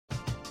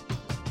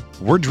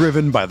We're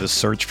driven by the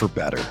search for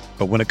better.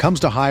 But when it comes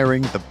to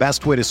hiring, the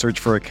best way to search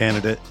for a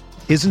candidate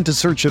isn't to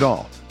search at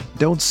all.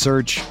 Don't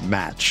search,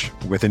 match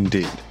with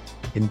Indeed.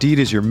 Indeed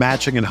is your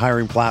matching and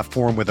hiring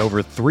platform with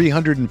over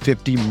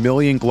 350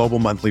 million global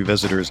monthly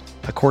visitors,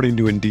 according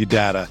to Indeed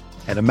data,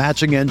 and a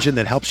matching engine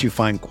that helps you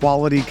find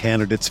quality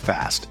candidates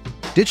fast.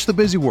 Ditch the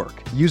busy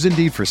work. Use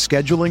Indeed for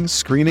scheduling,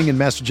 screening, and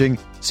messaging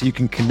so you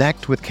can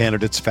connect with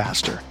candidates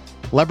faster.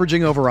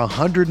 Leveraging over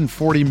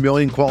 140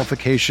 million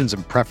qualifications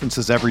and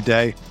preferences every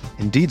day,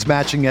 Indeed's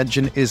matching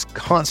engine is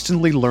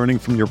constantly learning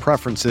from your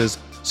preferences,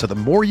 so the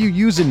more you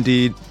use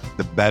Indeed,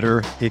 the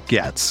better it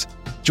gets.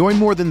 Join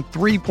more than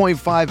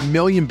 3.5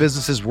 million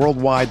businesses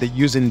worldwide that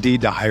use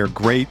Indeed to hire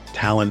great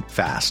talent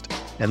fast.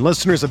 And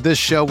listeners of this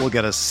show will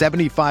get a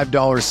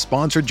 $75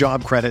 sponsored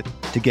job credit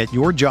to get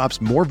your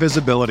jobs more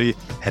visibility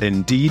at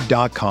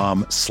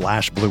Indeed.com/Blue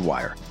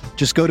Wire.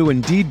 Just go to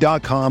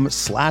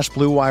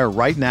Indeed.com/Blue Wire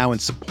right now and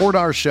support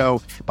our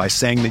show by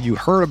saying that you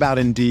heard about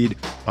Indeed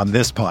on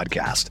this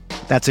podcast.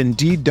 That's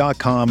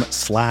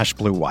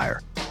Indeed.com/Blue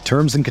Wire.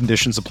 Terms and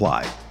conditions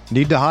apply.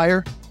 Need to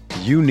hire?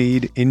 You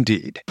need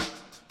Indeed.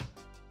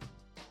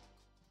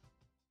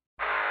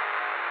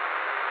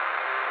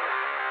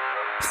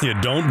 You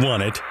don't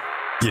want it.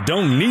 You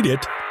don't need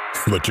it.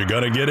 But you're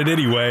going to get it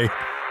anyway.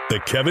 The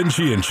Kevin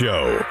Sheehan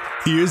Show.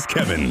 Here's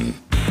Kevin.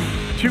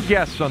 Two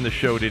guests on the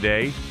show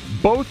today,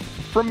 both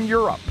from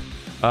Europe.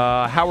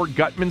 Howard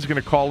Gutman's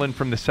going to call in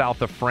from the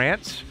south of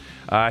France.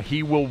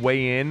 He will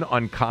weigh in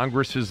on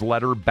Congress's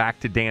letter back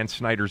to Dan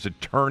Snyder's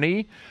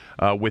attorney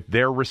with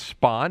their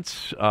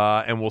response,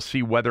 and we'll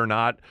see whether or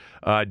not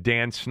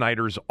Dan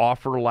Snyder's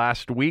offer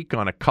last week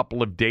on a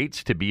couple of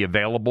dates to be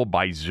available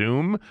by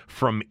Zoom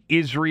from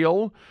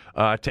Israel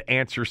to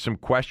answer some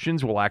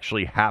questions will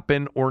actually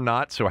happen or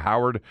not. So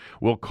Howard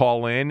will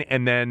call in,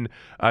 and then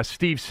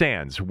Steve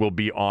Sands will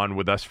be on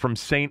with us from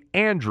St.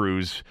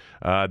 Andrews,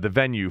 the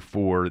venue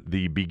for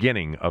the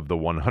beginning of the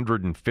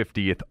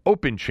 150th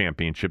Open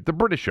Championship, the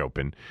British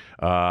Open,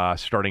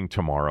 starting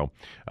tomorrow.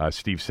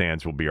 Steve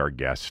Sands will be our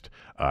guest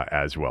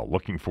as well.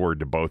 Looking forward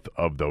to both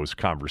of those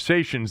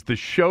conversations. The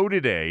show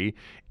today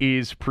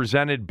is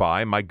presented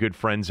by my good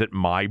friends at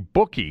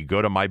MyBookie.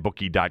 Go to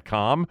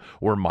mybookie.com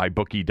or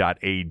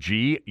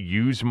mybookie.ag.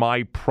 Use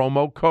my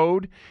promo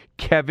code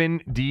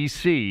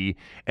KevinDC,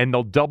 and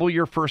they'll double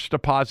your first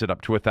deposit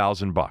up to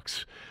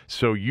 $1,000.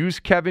 So use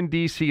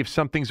KevinDC. If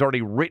something's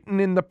already written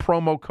in the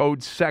promo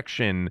code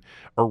section,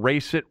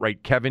 erase it,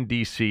 write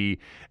KevinDC,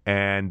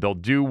 and they'll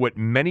do what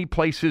many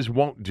places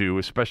won't do,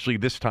 especially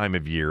this time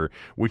of year,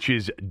 which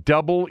is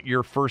double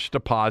your first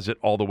deposit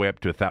all the way up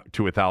to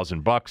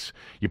 $1,000.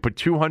 You put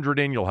 $200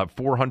 in, you'll have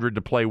 $400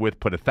 to play with.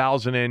 Put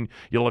 $1,000 in,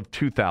 you'll have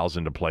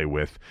 $2,000 to play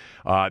with.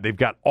 They've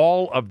got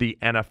all of the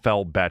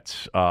NFL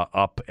bets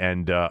up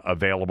and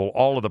available,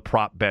 all of the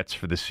prop bets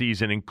for the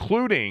season,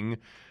 including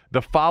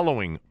the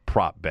following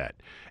prop bet: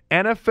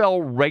 NFL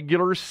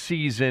regular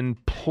season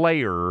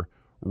player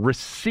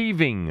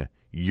receiving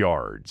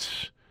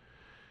yards.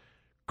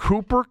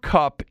 Cooper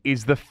Kupp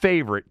is the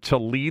favorite to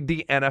lead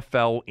the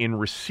NFL in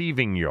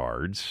receiving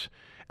yards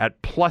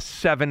at plus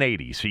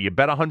 780. So you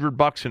bet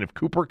 $100, and if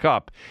Cooper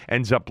Kupp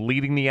ends up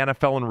leading the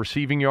NFL in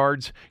receiving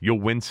yards, you'll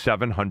win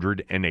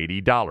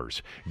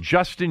 $780.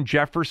 Justin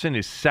Jefferson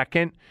is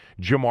second,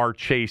 Jamar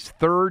Chase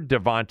third,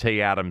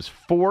 Devontae Adams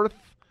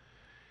fourth,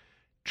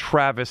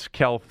 Travis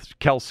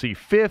Kelce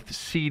fifth,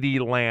 CeeDee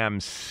Lamb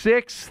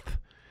sixth.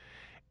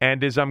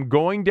 And as I'm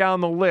going down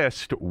the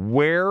list,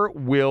 where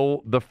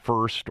will the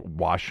first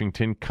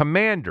Washington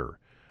Commander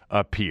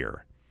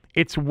appear?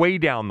 It's way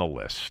down the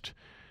list.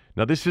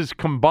 Now, this is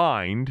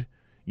combined,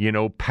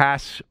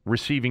 pass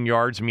receiving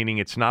yards, meaning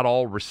it's not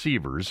all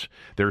receivers.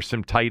 There's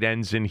some tight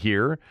ends in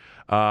here.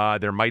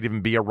 There might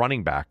even be a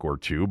running back or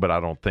two, but I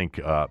don't think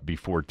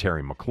before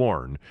Terry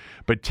McLaurin.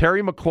 But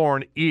Terry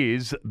McLaurin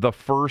is the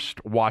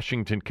first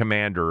Washington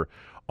Commander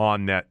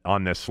on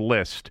this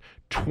list.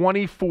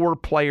 24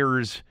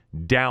 players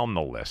down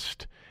the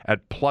list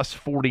at plus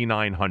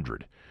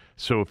 4,900.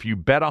 So if you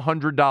bet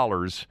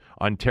 $100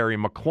 on Terry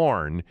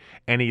McLaurin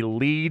and he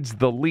leads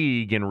the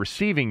league in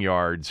receiving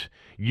yards,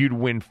 you'd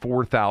win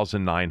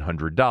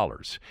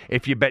 $4,900.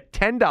 If you bet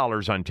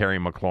 $10 on Terry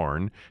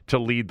McLaurin to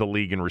lead the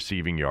league in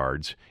receiving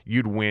yards,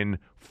 you'd win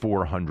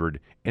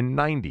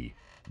 $490.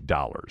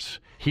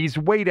 He's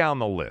way down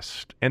the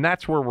list, and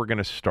that's where we're going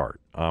to start.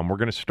 We're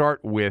going to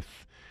start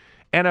with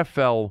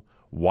NFL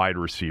wide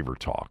receiver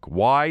talk.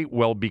 Why?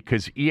 Well,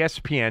 because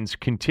ESPN's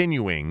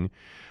continuing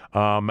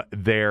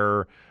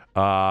their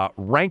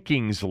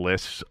rankings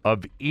lists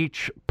of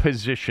each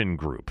position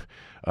group.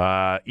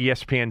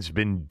 ESPN's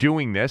been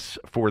doing this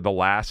for the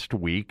last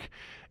week.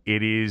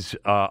 It is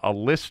a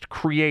list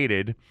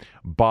created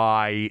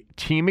by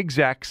team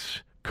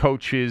execs,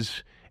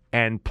 coaches,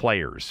 and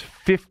players.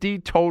 50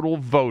 total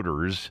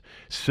voters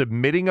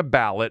submitting a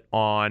ballot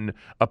on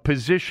a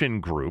position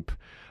group,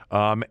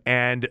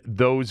 and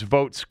those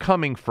votes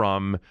coming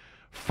from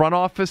front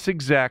office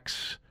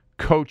execs,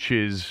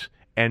 coaches,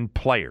 and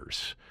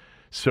players.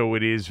 So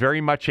it is very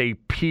much a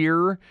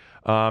peer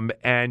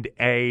and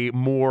a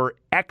more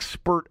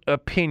expert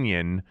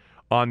opinion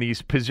on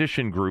these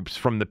position groups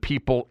from the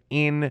people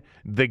in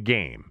the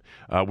game.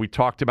 We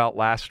talked about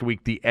last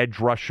week the edge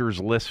rushers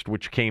list,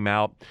 which came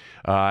out.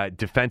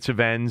 Defensive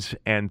ends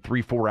and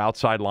 3-4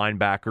 outside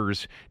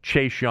linebackers.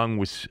 Chase Young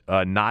was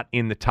not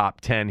in the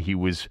top 10. He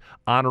was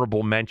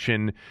honorable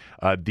mention.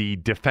 The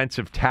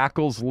defensive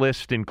tackles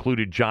list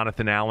included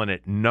Jonathan Allen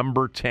at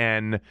number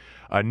 10.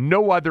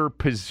 No other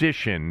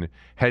position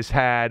has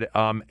had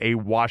a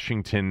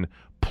Washington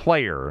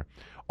player,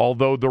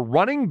 although the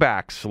running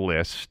backs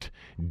list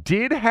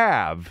did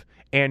have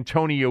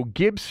Antonio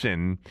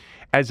Gibson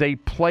as a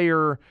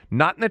player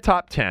not in the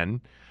top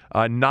 10,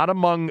 not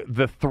among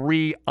the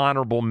 3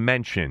 honorable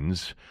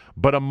mentions,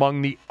 but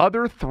among the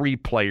other 3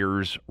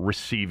 players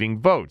receiving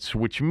votes,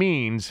 which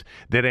means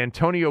that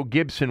Antonio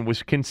Gibson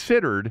was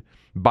considered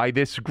by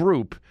this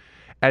group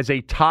as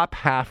a top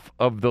half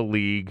of the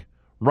league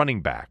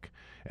running back.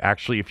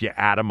 Actually, if you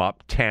add them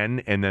up,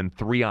 10 and then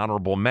 3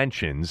 honorable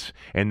mentions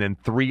and then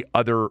 3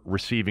 other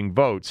receiving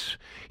votes,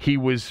 he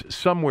was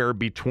somewhere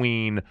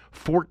between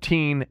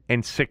 14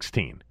 and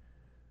 16.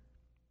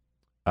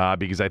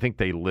 Because I think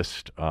they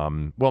list,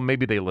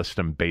 maybe they list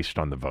them based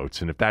on the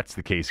votes. And if that's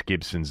the case,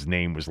 Gibson's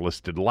name was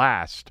listed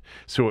last,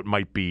 so it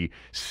might be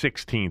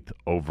 16th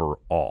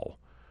overall.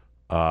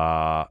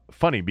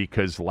 Funny,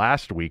 because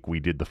last week we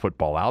did the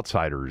Football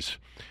Outsiders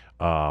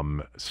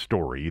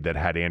story that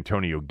had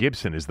Antonio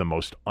Gibson as the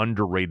most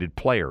underrated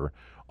player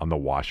on the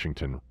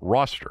Washington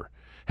roster.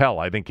 Hell,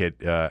 I think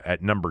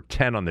at number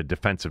 10 on the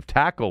defensive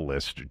tackle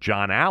list,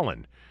 John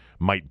Allen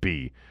might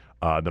be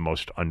the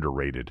most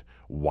underrated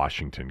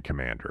Washington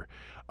Commander.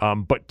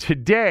 But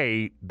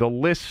today, the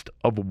list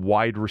of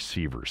wide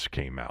receivers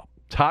came out.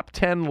 Top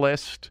 10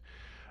 list.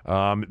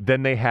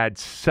 Then they had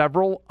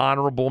several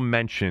honorable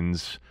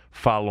mentions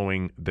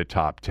following the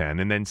top 10,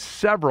 and then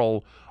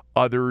several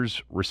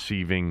others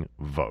receiving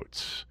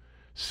votes.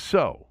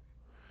 So,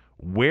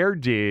 where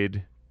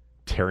did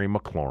Terry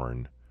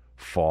McLaurin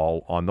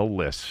fall on the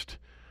list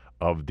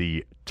of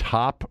the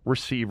top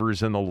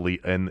receivers in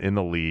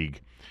the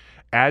league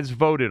as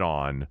voted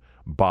on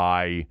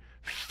by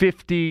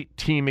 50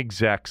 team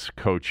execs,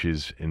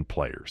 coaches, and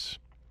players?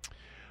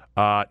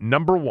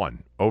 Number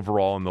 1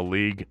 overall in the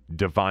league,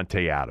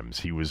 Davante Adams.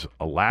 He was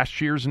last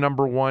year's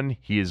number 1.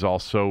 He is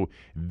also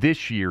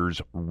this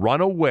year's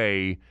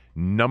runaway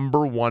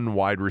number 1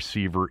 wide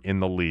receiver in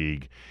the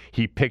league.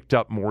 He picked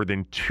up more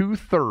than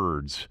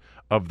 2/3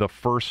 of the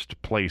first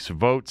place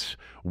votes.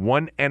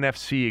 One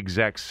NFC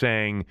exec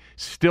saying,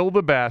 still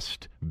the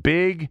best,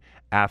 big,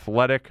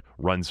 athletic,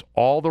 runs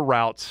all the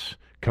routes,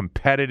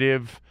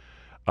 competitive.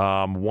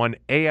 One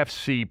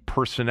AFC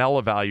personnel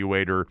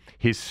evaluator,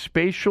 his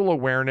spatial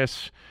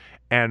awareness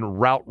and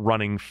route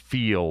running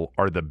feel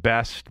are the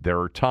best. There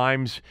are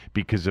times,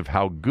 because of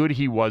how good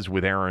he was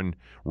with Aaron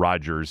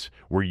Rodgers,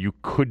 where you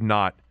could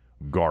not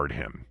guard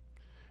him.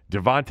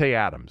 Davante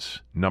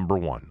Adams, number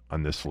 1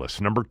 on this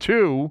list. Number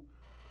 2,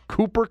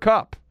 Cooper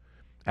Kupp.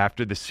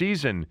 After the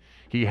season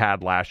he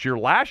had last year.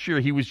 Last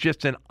year, he was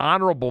just an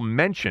honorable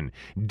mention.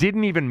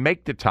 Didn't even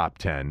make the top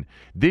 10.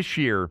 This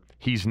year,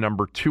 he's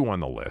number 2 on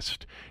the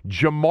list.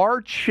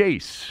 Jamar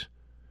Chase,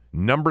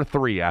 number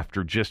 3,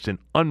 after just an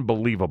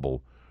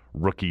unbelievable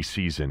rookie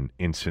season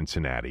in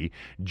Cincinnati.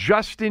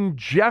 Justin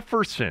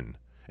Jefferson,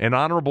 an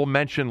honorable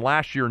mention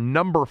last year,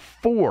 number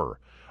 4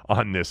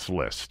 on this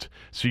list.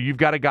 So you've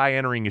got a guy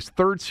entering his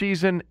 3rd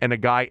season and a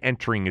guy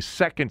entering his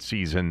 2nd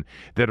season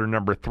that are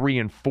number 3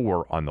 and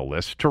 4 on the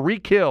list.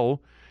 Tyreek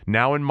Hill,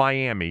 now in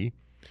Miami,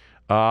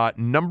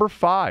 number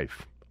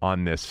 5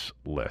 on this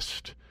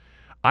list.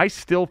 I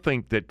still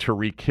think that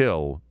Tyreek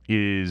Hill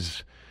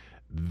is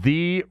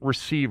the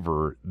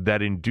receiver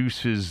that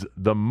induces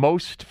the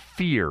most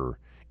fear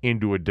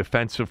into a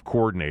defensive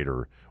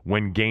coordinator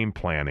when game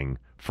planning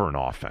for an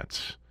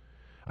offense.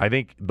 I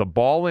think the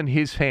ball in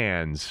his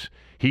hands,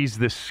 he's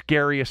the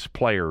scariest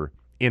player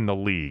in the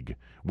league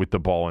with the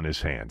ball in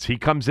his hands. He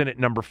comes in at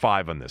number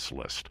 5 on this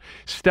list.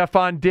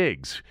 Stephon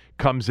Diggs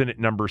comes in at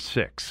number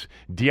 6.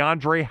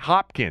 DeAndre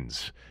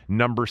Hopkins,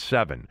 number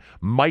 7.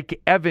 Mike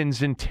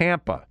Evans in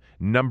Tampa,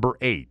 number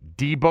 8.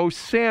 Deebo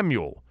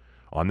Samuel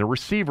on the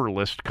receiver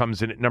list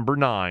comes in at number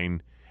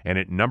 9. And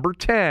at number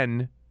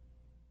 10,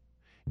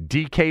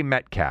 DK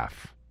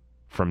Metcalf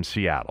from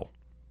Seattle.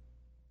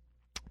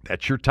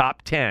 That's your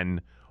top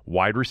 10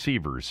 wide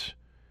receivers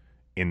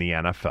in the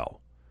NFL.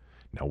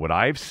 Now, what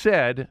I've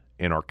said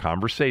in our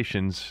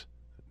conversations,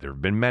 there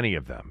have been many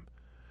of them,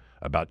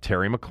 about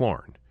Terry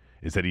McLaurin,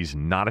 is that he's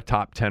not a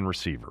top 10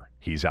 receiver.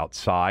 He's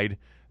outside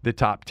the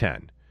top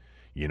 10.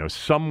 You know,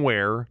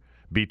 somewhere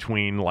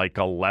between like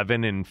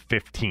 11 and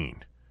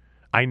 15.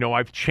 I know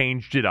I've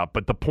changed it up,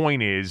 but the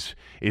point is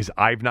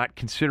I've not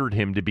considered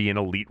him to be an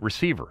elite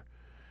receiver.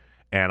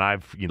 And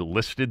I've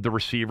listed the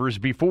receivers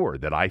before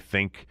that I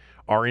think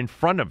are in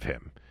front of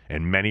him,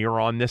 and many are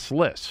on this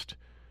list.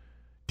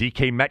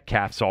 DK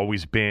Metcalf's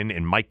always been,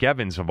 and Mike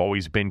Evans have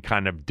always been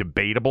kind of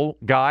debatable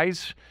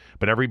guys,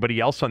 but everybody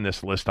else on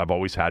this list I've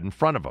always had in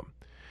front of him.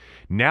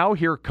 Now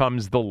here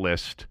comes the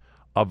list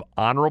of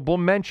honorable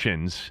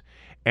mentions,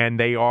 and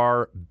they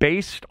are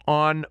based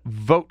on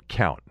vote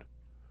count.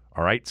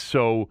 All right,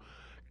 so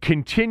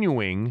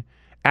continuing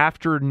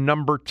after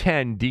number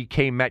 10,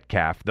 DK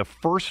Metcalf, the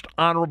first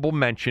honorable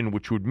mention,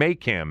 which would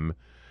make him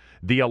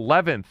the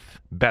 11th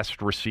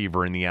best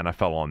receiver in the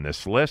NFL on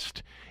this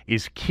list,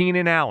 is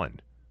Keenan Allen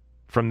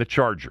from the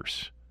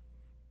Chargers.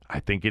 I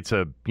think it's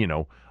a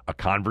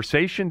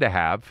conversation to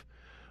have,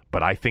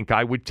 but I think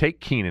I would take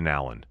Keenan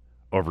Allen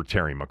over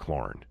Terry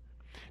McLaurin.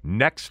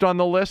 Next on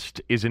the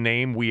list is a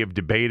name we have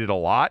debated a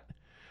lot.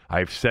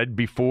 I've said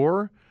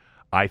before,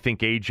 I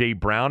think A.J.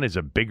 Brown is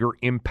a bigger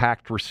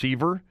impact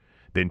receiver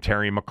than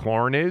Terry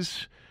McLaurin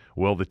is.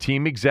 Well, the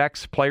team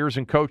execs, players,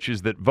 and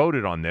coaches that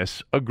voted on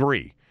this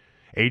agree.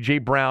 A.J.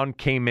 Brown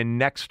came in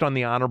next on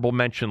the honorable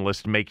mention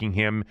list, making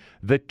him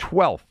the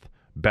 12th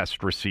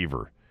best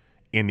receiver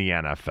in the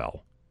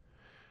NFL.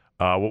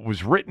 What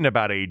was written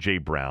about A.J.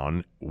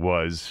 Brown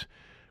was,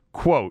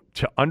 quote,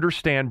 to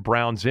understand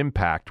Brown's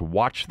impact,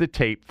 watch the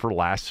tape for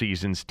last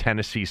season's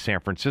Tennessee-San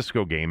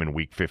Francisco game in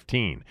Week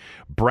 15.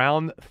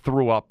 Brown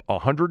threw up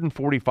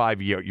 145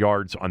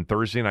 yards on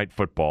Thursday Night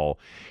Football.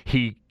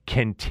 He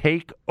can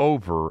take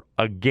over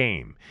a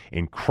game.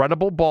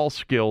 Incredible ball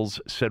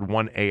skills, said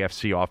one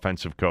AFC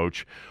offensive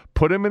coach.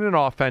 Put him in an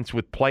offense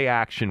with play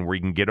action where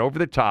he can get over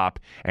the top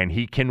and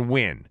he can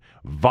win.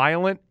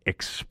 Violent,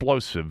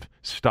 explosive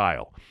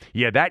style.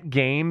 Yeah, that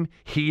game,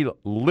 he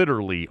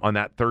literally, on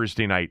that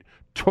Thursday night,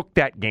 took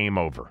that game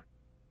over.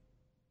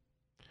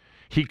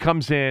 He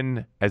comes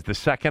in as the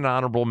second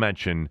honorable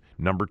mention,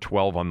 number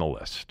 12 on the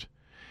list.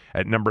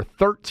 At number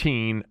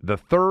 13, the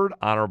third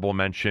honorable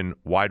mention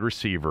wide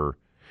receiver,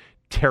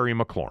 Terry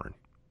McLaurin.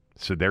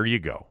 So there you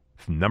go.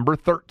 Number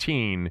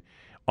 13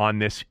 on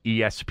this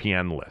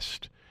ESPN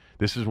list.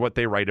 This is what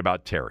they write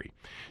about Terry.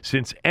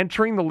 Since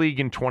entering the league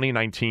in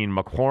 2019,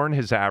 McLaurin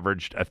has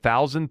averaged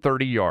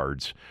 1,030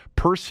 yards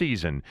per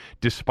season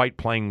despite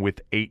playing with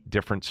 8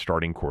 different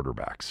starting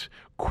quarterbacks.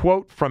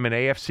 Quote from an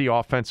AFC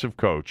offensive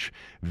coach,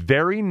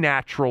 very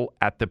natural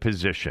at the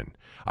position.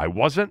 I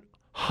wasn't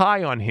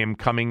high on him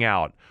coming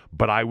out,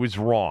 but I was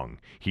wrong.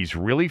 He's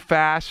really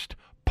fast,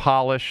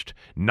 polished,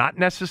 not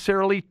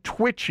necessarily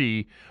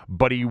twitchy,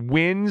 but he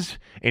wins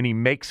and he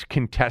makes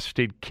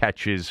contested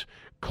catches,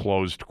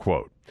 closed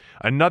quote.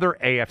 Another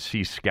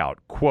AFC scout,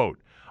 quote,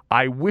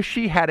 I wish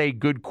he had a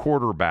good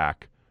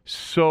quarterback,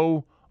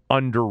 so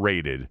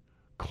underrated,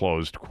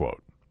 closed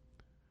quote.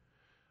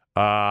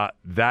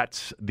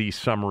 That's the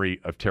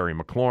summary of Terry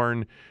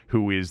McLaurin,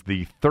 who is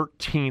the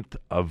 13th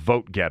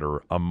vote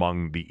getter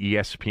among the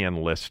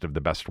ESPN list of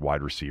the best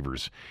wide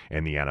receivers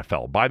in the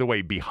NFL. By the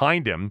way,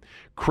 behind him,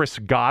 Chris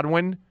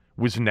Godwin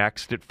was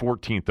next at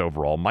 14th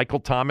overall, Michael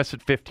Thomas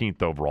at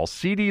 15th overall,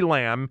 CeeDee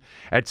Lamb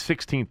at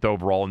 16th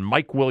overall, and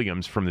Mike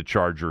Williams from the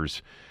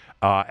Chargers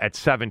at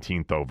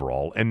 17th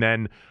overall. And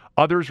then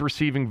others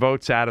receiving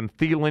votes, Adam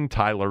Thielen,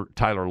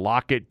 Tyler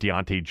Lockett,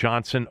 Deontay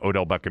Johnson,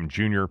 Odell Beckham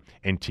Jr.,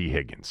 and T.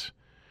 Higgins.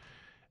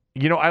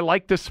 You know, I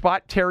like the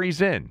spot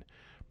Terry's in.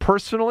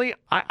 Personally,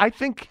 I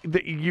think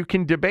that you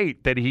can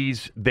debate that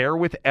he's there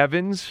with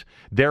Evans,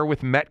 there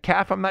with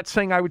Metcalf. I'm not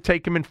saying I would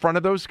take him in front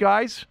of those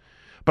guys,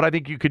 but I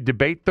think you could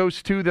debate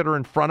those two that are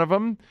in front of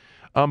him.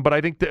 But I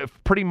think that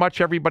pretty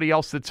much everybody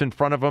else that's in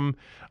front of him,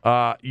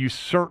 you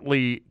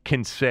certainly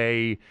can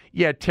say,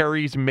 yeah,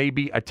 Terry's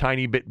maybe a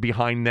tiny bit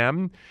behind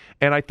them.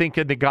 And I think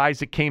the guys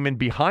that came in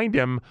behind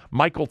him,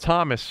 Michael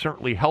Thomas,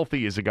 certainly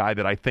healthy, is a guy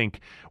that I think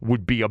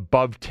would be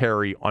above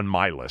Terry on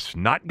my list.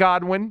 Not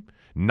Godwin,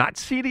 not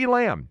CeeDee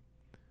Lamb.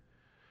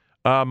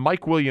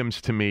 Mike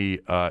Williams, to me,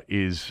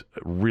 is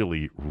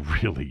really,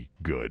 really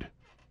good.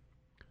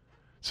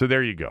 So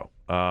there you go.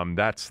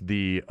 That's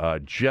the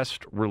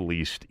just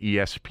released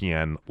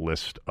ESPN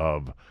list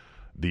of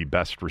the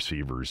best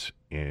receivers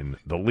in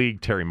the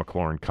league. Terry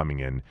McLaurin coming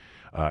in,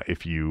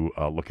 if you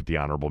look at the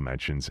honorable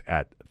mentions,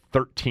 at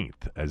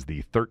 13th as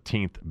the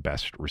 13th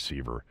best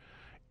receiver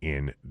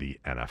in the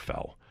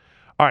NFL.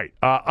 All right,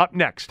 up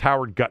next,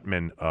 Howard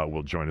Gutman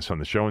will join us on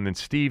the show, and then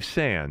Steve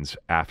Sands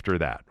after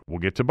that. We'll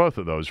get to both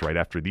of those right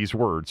after these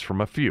words from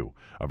a few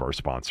of our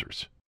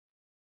sponsors.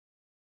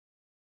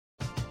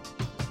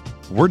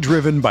 We're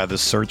driven by the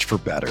search for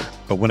better.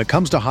 But when it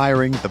comes to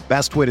hiring, the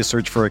best way to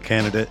search for a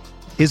candidate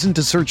isn't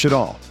to search at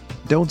all.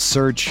 Don't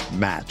search,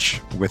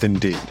 match with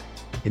Indeed.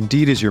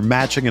 Indeed is your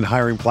matching and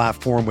hiring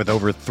platform with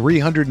over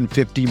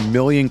 350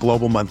 million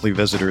global monthly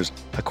visitors,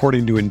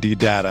 according to Indeed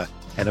data,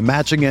 and a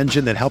matching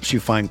engine that helps you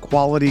find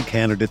quality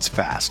candidates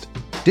fast.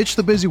 Ditch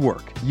the busy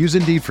work. Use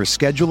Indeed for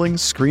scheduling,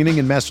 screening,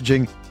 and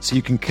messaging so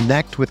you can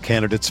connect with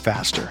candidates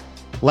faster.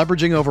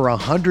 Leveraging over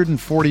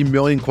 140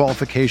 million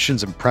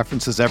qualifications and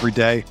preferences every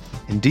day,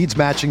 Indeed's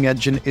matching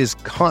engine is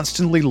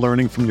constantly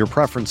learning from your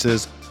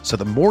preferences, so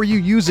the more you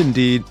use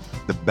Indeed,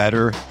 the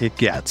better it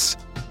gets.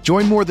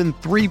 Join more than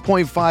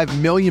 3.5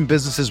 million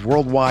businesses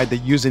worldwide that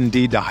use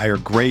Indeed to hire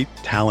great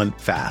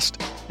talent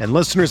fast. And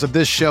listeners of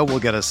this show will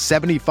get a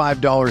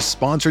 $75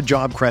 sponsored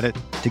job credit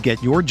to get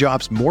your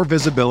jobs more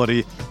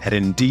visibility at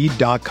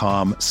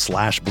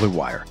Indeed.com/Blue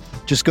Wire.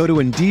 Just go to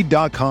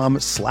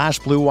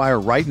Indeed.com/Blue Wire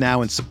right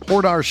now and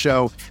support our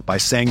show by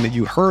saying that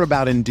you heard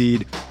about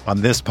Indeed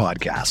on this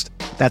podcast.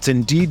 That's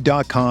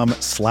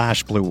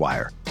Indeed.com/Blue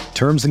Wire.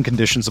 Terms and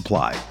conditions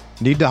apply.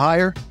 Need to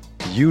hire?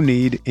 You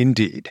need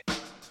Indeed.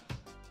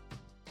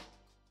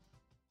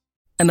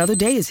 Another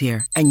day is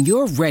here, and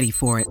you're ready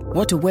for it.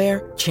 What to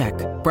wear? Check.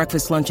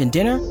 Breakfast, lunch, and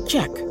dinner?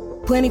 Check.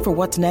 Planning for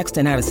what's next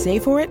and how to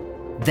save for it?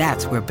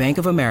 That's where Bank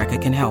of America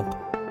can help.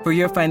 For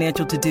your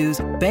financial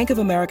to-dos, Bank of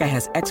America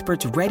has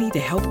experts ready to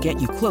help get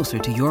you closer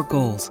to your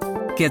goals.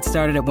 Get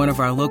started at one of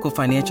our local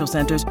financial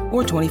centers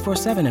or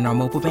 24/7 in our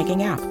mobile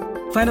banking app.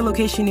 Find a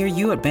location near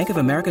you at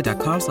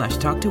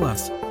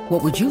bankofamerica.com/talktous.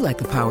 What would you like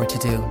the power to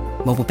do?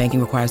 Mobile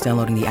banking requires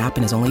downloading the app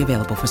and is only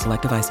available for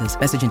select devices.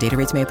 Message and data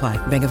rates may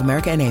apply. Bank of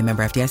America NA,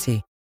 member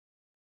FDIC.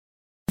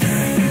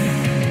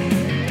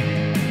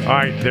 All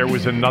right, there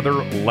was another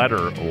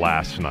letter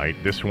last night,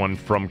 this one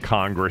from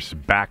Congress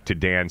back to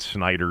Dan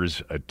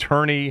Snyder's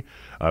attorney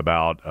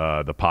about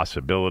the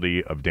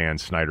possibility of Dan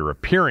Snyder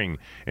appearing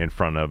in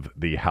front of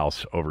the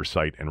House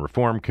Oversight and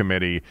Reform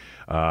Committee.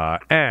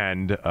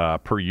 And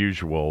per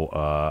usual,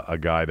 a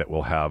guy that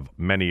will have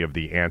many of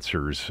the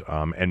answers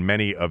and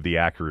many of the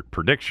accurate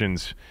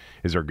predictions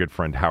is our good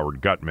friend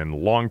Howard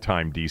Gutman,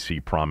 longtime D.C.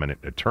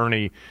 prominent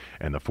attorney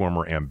and the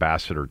former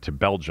ambassador to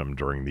Belgium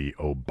during the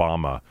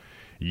Obama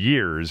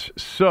years.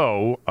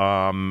 So,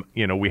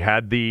 we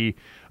had the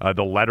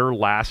letter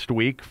last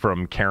week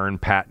from Karen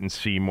Patton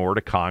Seymour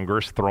to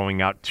Congress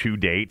throwing out two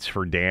dates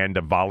for Dan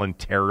to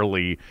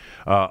voluntarily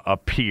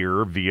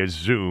appear via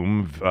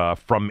Zoom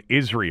from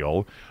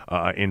Israel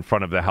in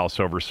front of the House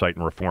Oversight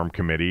and Reform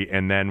Committee.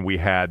 And then we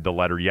had the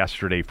letter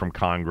yesterday from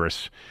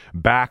Congress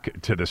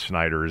back to the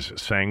Snyders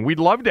saying, we'd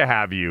love to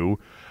have you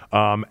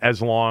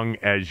as long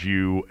as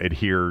you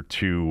adhere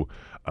to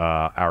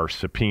our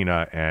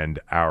subpoena and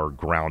our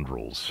ground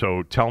rules.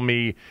 So tell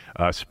me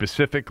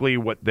specifically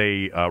what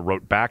they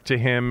wrote back to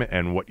him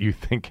and what you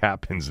think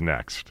happens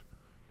next.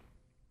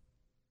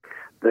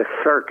 The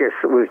circus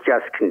was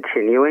just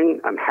continuing.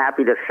 I'm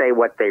happy to say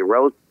what they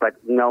wrote, but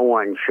no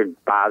one should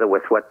bother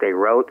with what they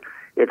wrote.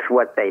 It's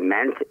what they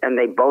meant, and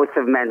they both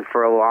have meant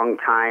for a long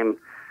time.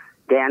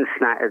 Dan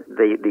Snyder,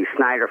 the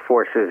Snyder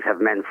forces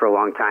have meant for a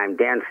long time.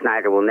 Dan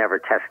Snyder will never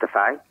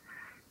testify.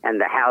 And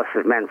the House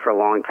has meant for a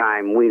long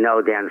time, we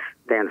know Dan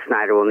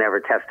Snyder will never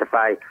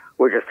testify.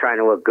 We're just trying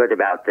to look good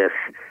about this.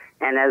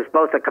 And as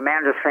both a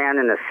Commanders fan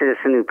and a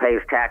citizen who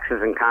pays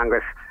taxes in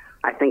Congress,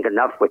 I think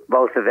enough with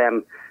both of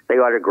them. They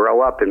ought to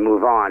grow up and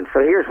move on.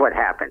 So here's what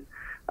happened.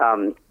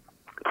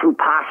 To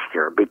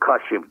posture, because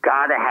you've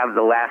got to have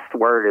the last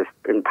word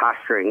in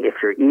posturing. If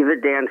you're either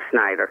Dan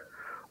Snyder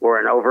or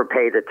an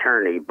overpaid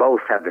attorney,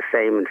 both have the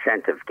same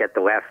incentive, get the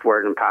last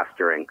word in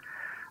posturing.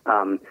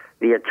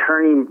 The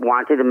attorney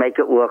wanted to make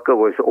it look, or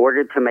was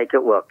ordered to make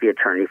it look, the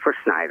attorney for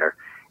Snyder,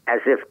 as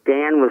if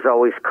Dan was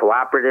always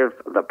cooperative.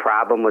 The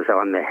problem was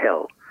on the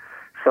Hill.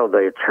 So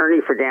the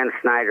attorney for Dan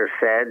Snyder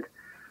said,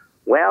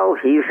 well,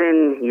 he's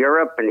in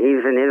Europe and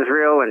he's in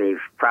Israel and he's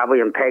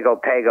probably in Pago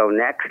Pago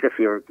next if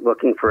you're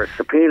looking for a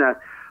subpoena.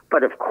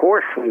 But of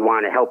course we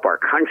want to help our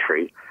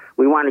country.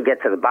 We want to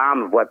get to the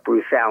bottom of what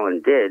Bruce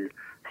Allen did.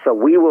 So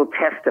we will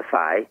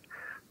testify,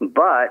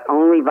 but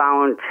only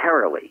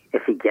voluntarily.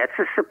 If he gets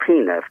a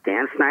subpoena, if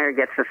Dan Snyder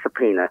gets a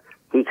subpoena,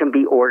 he can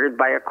be ordered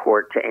by a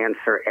court to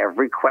answer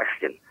every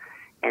question.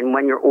 And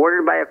when you're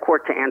ordered by a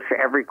court to answer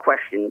every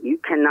question, you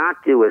cannot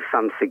do, as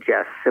some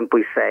suggest,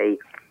 simply say,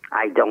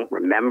 I don't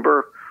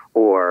remember,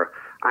 or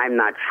I'm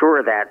not sure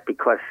of that,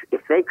 because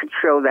if they could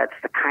show that's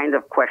the kind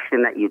of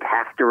question that you'd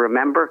have to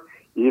remember,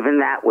 even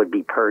that would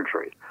be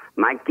perjury.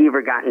 Mike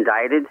Deaver got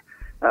indicted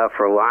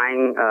for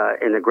lying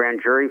in the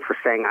grand jury for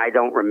saying, I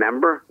don't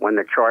remember, when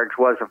the charge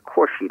was, of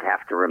course you'd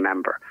have to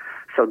remember.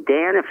 So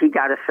Dan, if he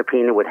got a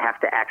subpoena, would have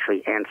to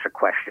actually answer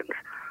questions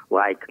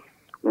like,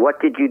 what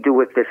did you do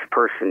with this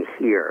person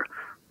here?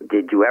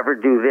 Did you ever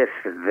do this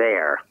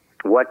there?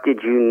 What did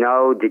you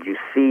know? Did you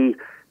see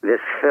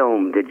this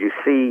film? Did you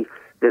see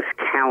this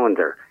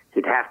calendar?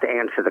 He'd have to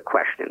answer the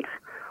questions.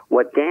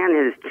 What Dan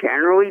has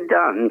generally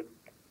done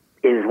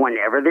is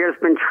whenever there's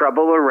been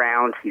trouble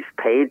around, he's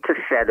paid to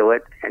settle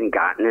it and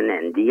gotten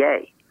an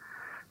NDA.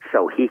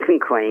 So he can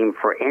claim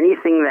for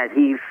anything that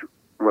he's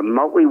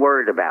remotely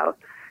worried about,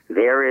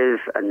 there is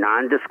a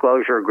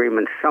non-disclosure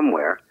agreement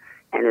somewhere.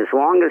 And as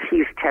long as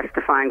he's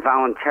testifying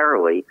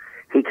voluntarily,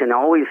 he can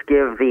always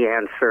give the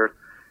answer,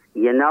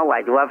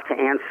 I'd love to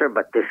answer,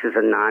 but this is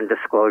a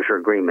non-disclosure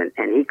agreement.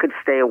 And he could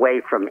stay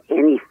away from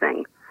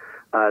anything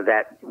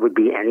that would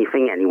be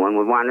anything anyone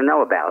would want to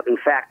know about. In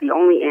fact, the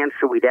only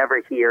answer we'd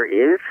ever hear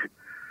is,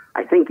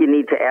 I think you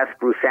need to ask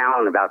Bruce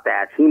Allen about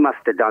that. He must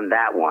have done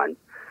that one.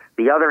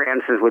 The other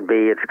answers would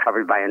be it's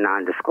covered by a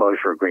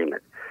non-disclosure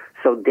agreement.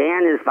 So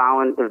Dan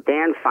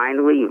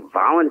finally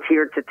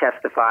volunteered to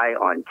testify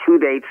on two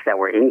dates that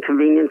were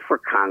inconvenient for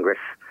Congress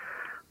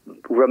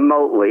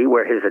remotely,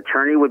 where his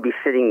attorney would be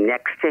sitting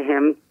next to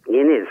him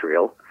in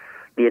Israel.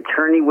 The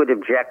attorney would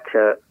object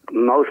to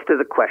most of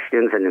the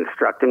questions and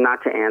instruct him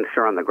not to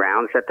answer on the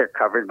grounds that they're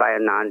covered by a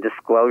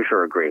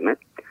non-disclosure agreement.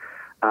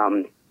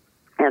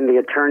 and the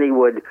attorney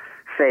would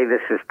say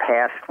this is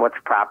past what's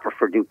proper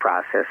for due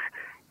process,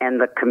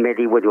 and the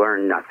committee would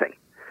learn nothing.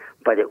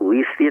 But at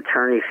least the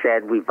attorney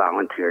said we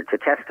volunteered to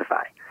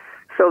testify.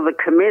 So the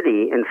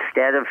committee,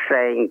 instead of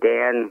saying,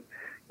 Dan,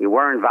 you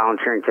weren't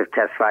volunteering to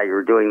testify, you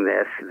were doing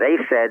this, they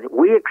said,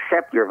 we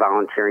accept your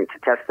volunteering to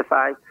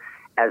testify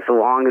as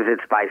long as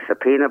it's by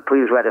subpoena.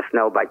 Please let us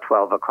know by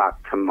 12 o'clock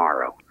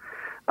tomorrow.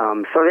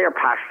 So they're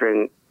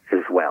posturing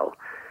as well.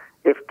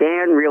 If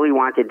Dan really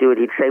wanted to do it,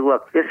 he'd say,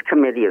 look, this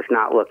committee is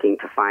not looking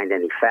to find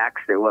any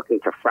facts. They're looking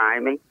to fry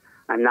me.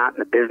 I'm not in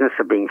the business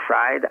of being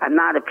fried. I'm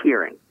not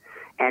appearing.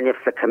 And if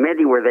the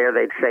committee were there,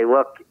 they'd say,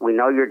 look, we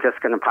know you're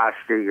just going to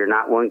posture. You're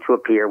not willing to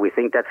appear. We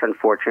think that's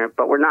unfortunate,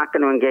 but we're not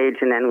going to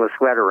engage in endless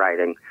letter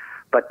writing.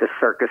 But the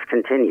circus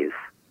continues.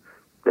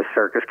 The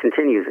circus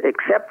continues,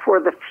 except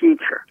for the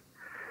future.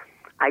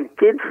 I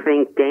did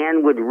think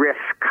Dan would risk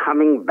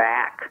coming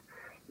back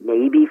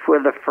maybe for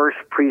the first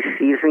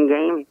preseason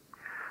game.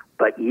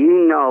 But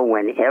you know,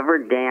 whenever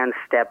Dan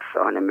steps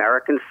on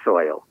American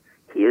soil,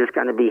 he is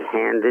going to be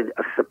handed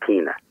a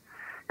subpoena.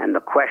 And the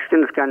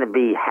question is going to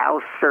be, how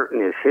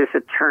certain is his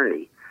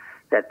attorney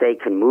that they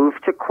can move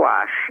to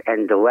quash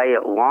and delay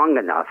it long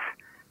enough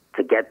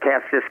to get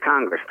past this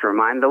Congress? To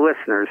remind the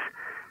listeners,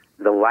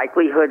 the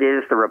likelihood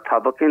is the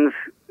Republicans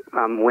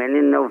win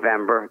in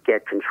November,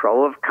 get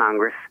control of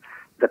Congress,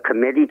 the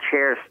committee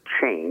chairs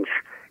change.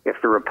 If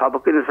the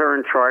Republicans are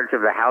in charge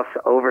of the House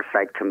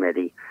Oversight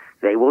Committee,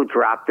 they will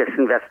drop this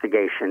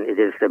investigation. It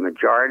is the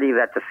majority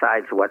that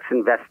decides what's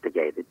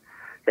investigated.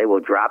 They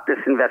will drop this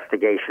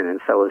investigation. And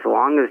so as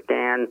long as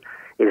Dan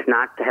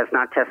has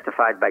not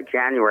testified by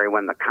January,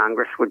 when the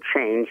Congress would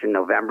change, in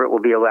November it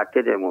will be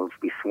elected and will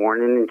be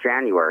sworn in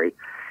January,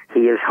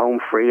 he is home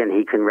free and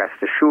he can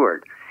rest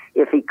assured.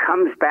 If he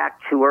comes back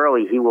too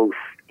early, he will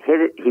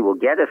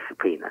get a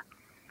subpoena.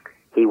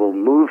 He will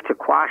move to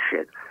quash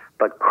it.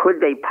 But could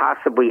they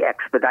possibly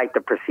expedite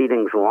the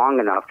proceedings long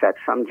enough that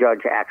some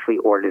judge actually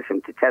orders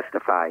him to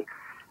testify?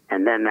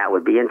 And then that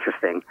would be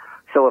interesting.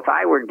 So if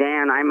I were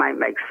Dan, I might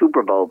make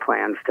Super Bowl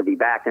plans to be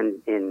back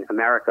in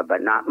America,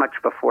 but not much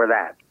before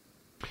that.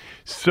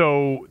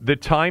 So the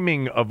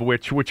timing of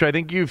which I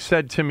think you've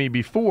said to me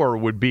before,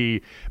 would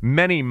be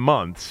many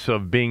months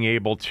of being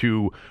able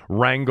to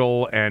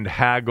wrangle and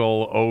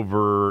haggle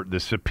over the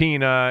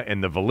subpoena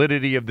and the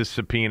validity of the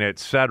subpoena, et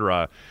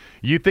cetera.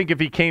 You think if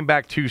he came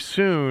back too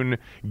soon,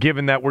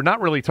 given that we're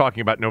not really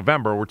talking about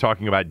November, we're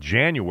talking about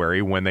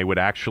January when they would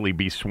actually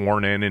be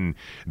sworn in and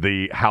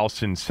the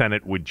House and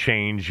Senate would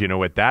change,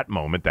 at that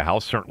moment, the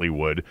House certainly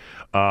would,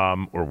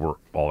 or we're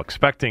all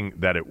expecting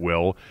that it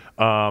will,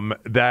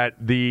 that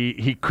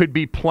he could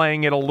be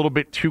playing it a little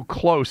bit too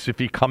close if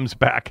he comes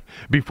back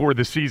before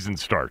the season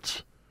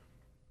starts.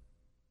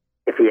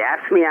 If he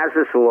asked me as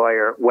his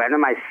lawyer, when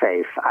am I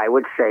safe? I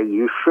would say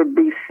you should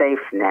be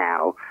safe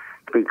now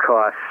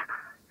because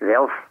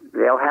they'll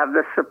have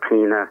the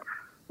subpoena.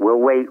 We'll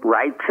wait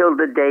right till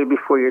the day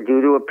before you're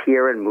due to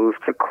appear and move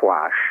to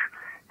quash,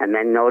 and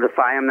then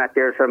notify them that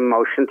there's a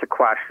motion to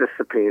quash the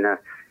subpoena.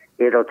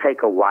 It'll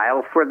take a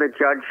while for the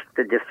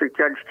district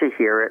judge to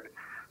hear it.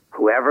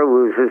 Whoever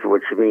loses,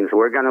 which means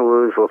we're going to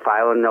lose, will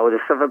file a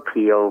notice of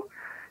appeal.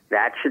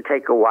 That should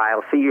take a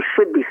while, so you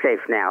should be safe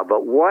now.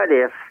 But what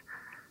if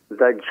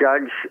the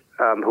judge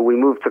who we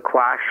move to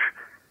quash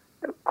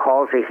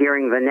calls a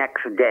hearing the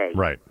next day?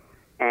 Right.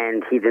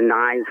 And he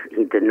denies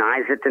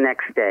it the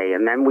next day.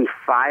 And then we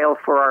file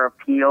for our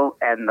appeal,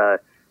 and the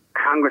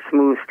Congress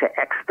moves to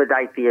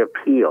expedite the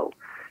appeal.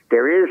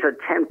 There is a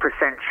 10%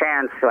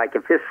 chance, like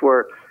if this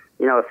were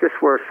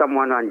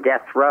someone on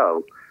death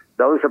row,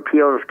 those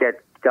appeals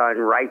get done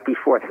right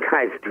before the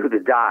guy's due to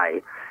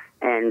die.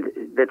 And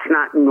that's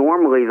not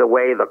normally the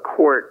way the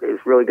court is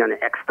really going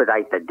to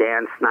expedite the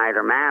Dan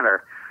Snyder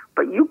matter.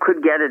 But you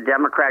could get a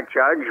Democrat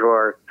judge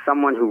or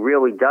someone who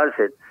really does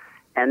it.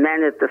 And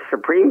then at the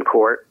Supreme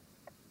Court,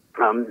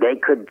 they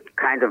could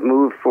kind of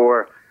move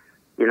for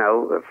it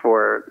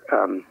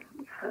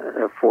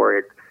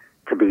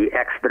to be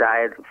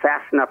expedited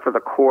fast enough for the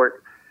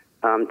court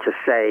to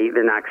say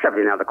they're not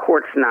accepting. Now, the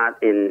court's not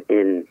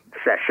in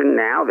session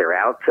now. They're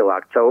out till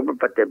October,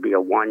 but there'd be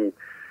a one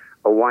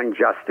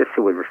justice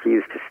who would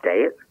refuse to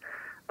stay it.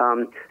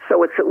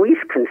 So it's at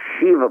least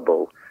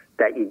conceivable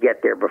that you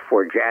get there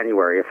before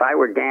January. If I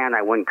were Dan,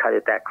 I wouldn't cut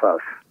it that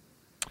close.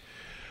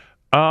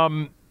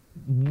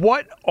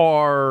 What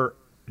are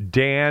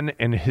Dan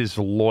and his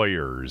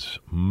lawyers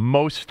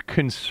most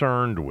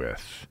concerned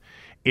with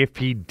if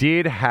he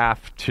did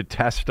have to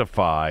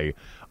testify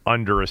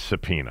under a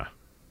subpoena?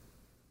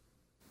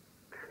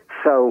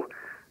 So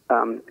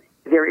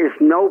there is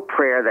no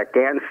prayer that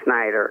Dan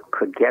Snyder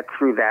could get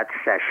through that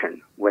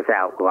session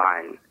without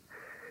lying.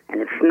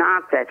 And it's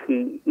not that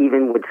he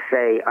even would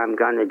say, I'm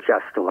going to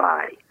just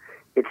lie.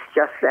 It's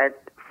just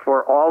that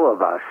for all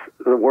of us,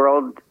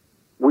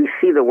 we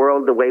see the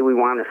world the way we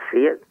want to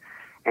see it.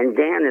 And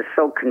Dan is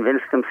so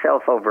convinced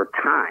himself over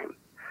time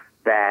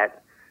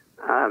that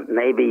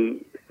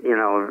maybe,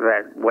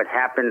 that what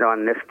happened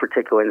on this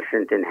particular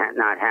incident did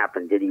not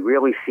happen. Did he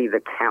really see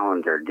the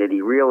calendar? Did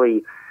he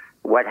really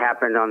what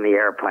happened on the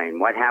airplane,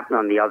 what happened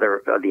on the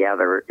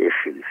other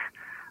issues.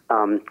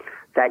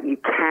 That you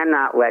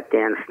cannot let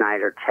Dan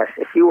Snyder test.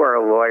 If you are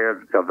a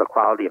lawyer of the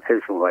quality of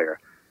his lawyer,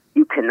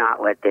 you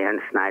cannot let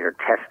Dan Snyder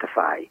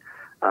testify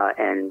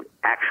and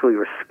actually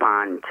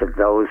respond to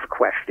those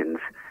questions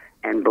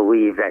and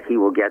believe that he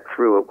will get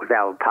through it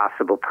without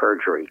possible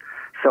perjury.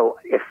 So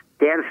if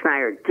Dan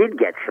Snyder did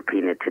get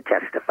subpoenaed to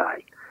testify,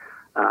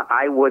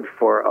 I would,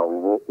 for a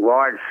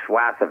large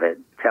swath of it,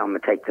 tell him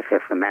to take the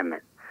Fifth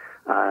Amendment.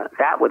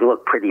 That would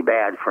look pretty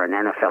bad for an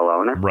NFL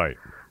owner. Right.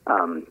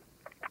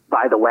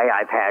 By the way,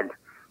 I've had,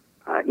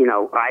 in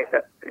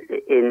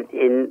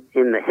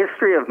the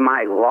history of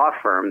my law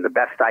firm, the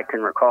best I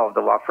can recall of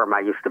the law firm I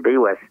used to be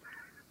with,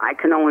 I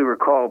can only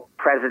recall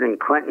President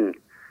Clinton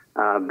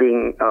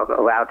being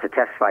allowed to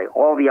testify.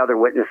 All the other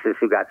witnesses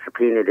who got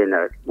subpoenaed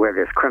where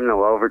there's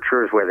criminal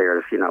overtures, where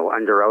there's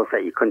under oath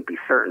that you couldn't be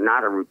certain,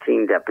 not a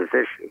routine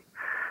deposition,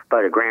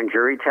 but a grand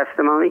jury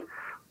testimony,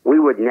 we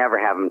would never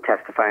have them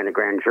testify in a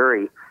grand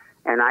jury.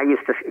 And I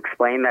used to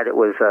explain that it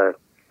was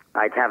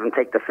I'd have them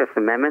take the Fifth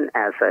Amendment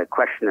as a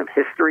question of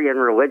history and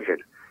religion.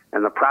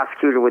 And the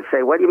prosecutor would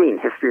say, "What do you mean,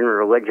 history and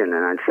religion?"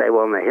 And I'd say,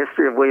 "Well, in the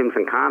history of Williams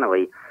and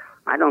Connolly,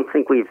 I don't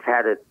think we've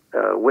had a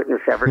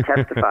witness ever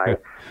testify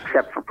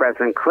except for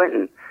President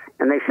Clinton."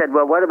 And they said,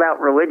 "Well, what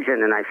about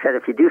religion?" And I said,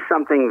 "If you do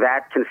something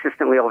that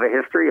consistently over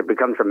history, it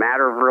becomes a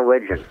matter of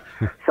religion."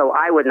 So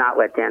I would not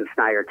let Dan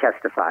Snyder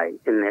testify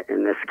in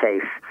this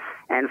case.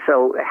 And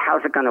so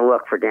how's it going to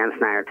look for Dan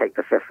Snyder to take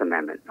the Fifth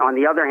Amendment? On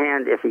the other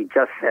hand, if he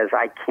just says,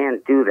 "I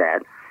can't do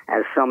that,"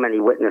 as so many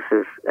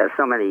witnesses, as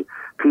so many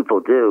people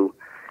do,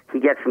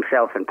 he gets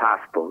himself in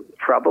possible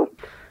trouble.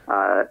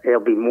 It'll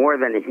be more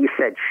than a he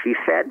said, she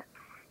said.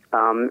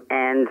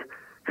 And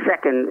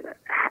second,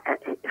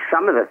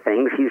 some of the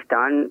things he's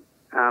done,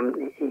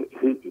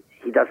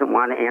 he doesn't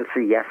want to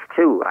answer yes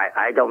to.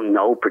 I don't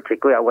know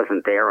particularly. I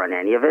wasn't there on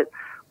any of it.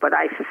 But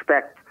I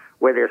suspect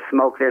where there's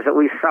smoke, there's at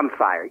least some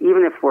fire.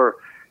 Even if we're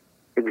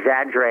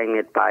exaggerating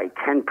it by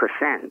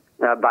 10%,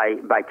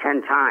 by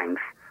 10 times,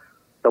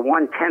 the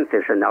 1/10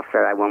 is enough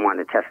that I won't want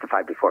to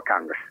testify before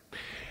Congress.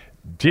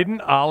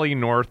 Didn't Ollie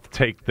North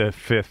take the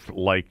Fifth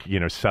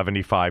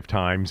 75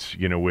 times?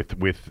 With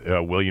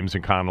Williams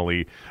and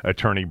Connolly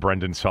attorney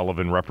Brendan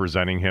Sullivan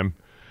representing him,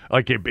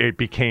 it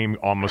became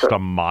almost a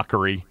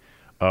mockery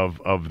of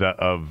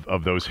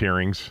those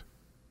hearings.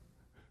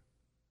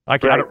 I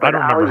don't remember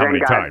how many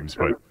times,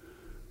 but.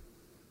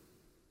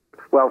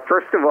 Well,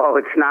 first of all,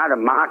 it's not a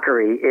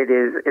mockery.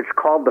 It's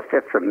called the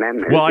Fifth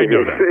Amendment. Well, I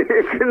know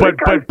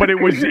that, but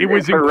it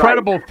was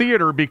incredible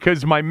theater,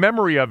 because my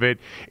memory of it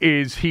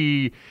is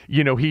he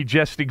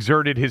just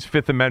exerted his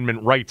Fifth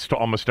Amendment rights to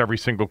almost every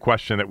single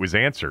question that was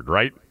answered,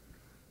 right?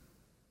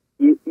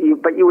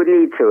 But you would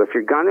need to. If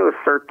you're going to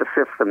assert the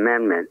Fifth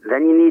Amendment,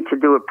 then you need to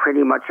do it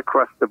pretty much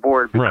across the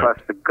board, because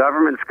the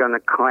government's going to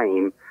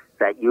claim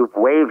that you've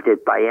waived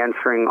it by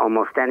answering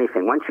almost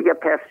anything. Once you get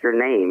past your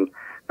name,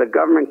 the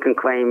government can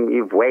claim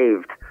you've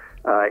waived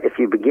if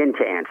you begin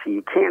to answer.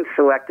 You can't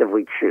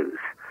selectively choose.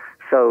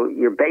 So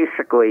you're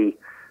basically,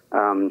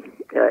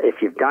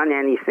 if you've done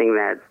anything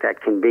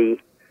that can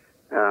be,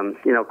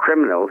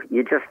 criminal,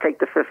 you just take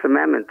the Fifth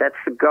Amendment. That's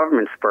the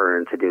government's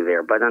burden to do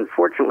there. But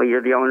unfortunately,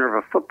 you're the owner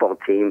of a football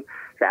team.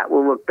 That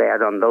will look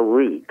bad on the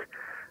league.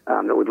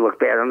 It would look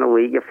bad on the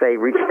league if they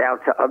reached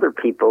out to other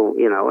people,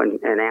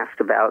 and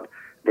asked about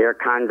their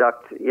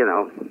conduct,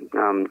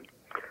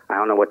 I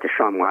don't know what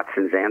Deshaun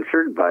Watson's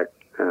answered, but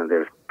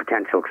there's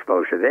potential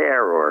exposure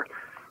there, or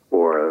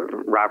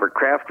Robert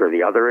Kraft, or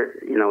the other,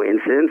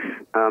 incidents.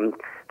 The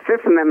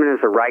Fifth Amendment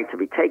is a right to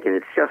be taken.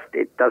 It's just,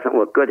 it doesn't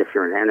look good if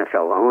you're an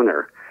NFL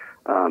owner.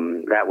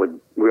 That would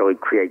really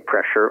create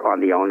pressure on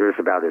the owners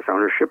about his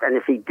ownership. And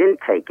if he didn't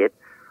take it,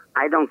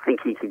 I don't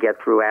think he could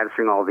get through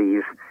answering all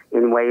these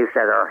in ways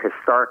that are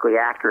historically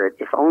accurate,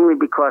 if only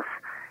because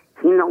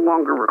he no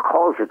longer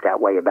recalls it that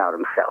way about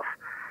himself.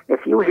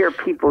 If you hear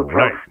people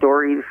tell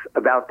stories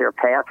about their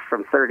past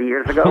from 30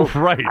 years ago,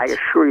 I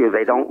assure you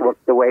they don't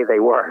look the way they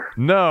were.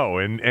 No,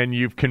 and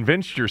you've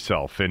convinced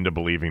yourself into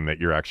believing that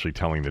you're actually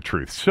telling the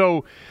truth.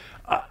 So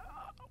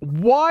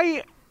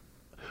why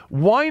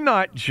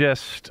not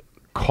just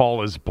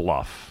call his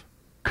bluff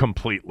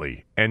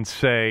completely and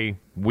say,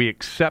 we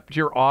accept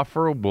your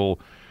offer, we'll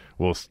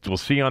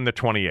see you on the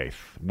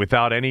 28th,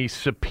 without any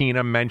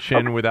subpoena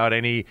mention, without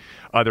any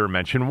other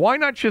mention? Why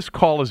not just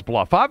call his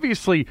bluff?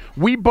 Obviously,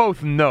 we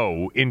both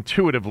know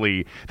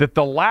intuitively that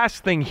the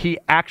last thing he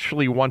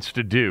actually wants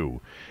to do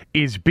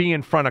is be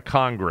in front of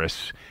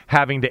Congress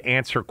having to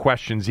answer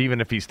questions, even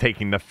if he's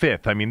taking the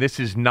Fifth. I mean, this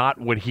is not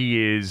what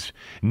he is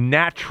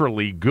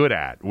naturally good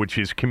at, which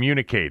is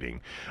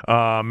communicating.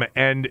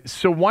 And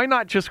so why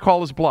not just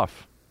call his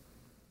bluff?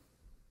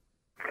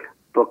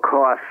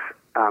 Because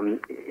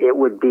it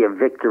would be a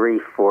victory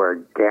for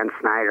Dan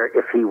Snyder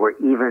if he were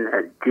even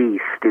a D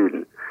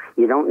student.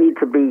 You don't need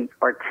to be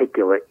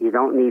articulate. You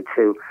don't need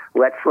to.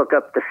 Let's look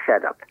up the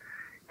setup.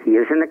 He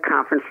is in a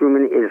conference room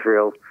in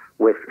Israel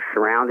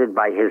surrounded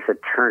by his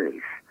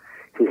attorneys.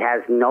 He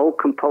has no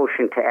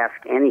compulsion to ask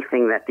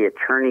anything that the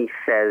attorney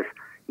says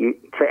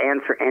to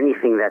answer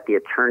anything that the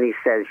attorney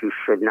says you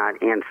should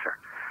not answer.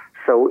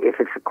 So if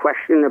it's a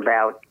question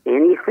about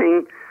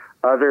anything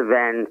other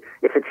than,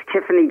 if it's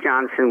Tiffany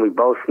Johnson, we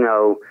both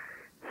know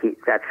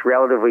that's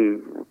relatively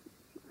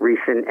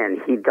recent,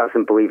 and he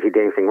doesn't believe he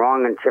did anything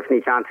wrong. And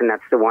Tiffany Johnson,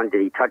 that's the one,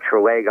 did he touch her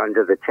leg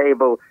under the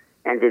table,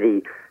 and did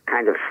he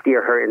kind of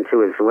steer her into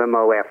his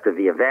limo after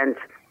the event?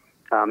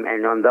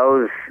 And on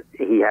those,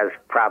 he has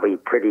probably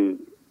pretty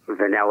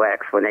vanilla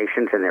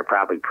explanations, and they're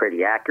probably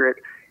pretty accurate.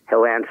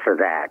 He'll answer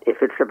that. If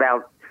it's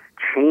about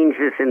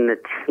changes in the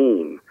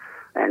team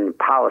and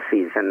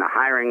policies and the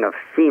hiring of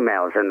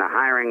females and the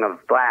hiring of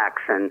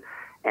blacks and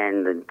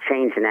the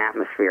change in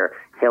atmosphere,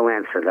 he'll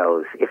answer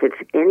those. If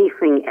it's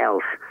anything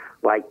else,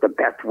 like the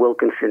Beth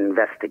Wilkinson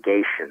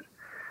investigation,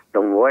 the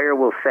lawyer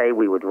will say,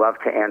 we would love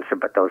to answer,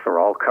 but those are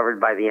all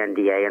covered by the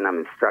NDA, and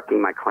I'm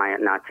instructing my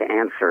client not to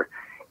answer.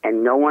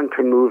 And no one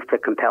can move to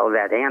compel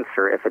that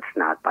answer if it's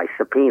not by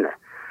subpoena.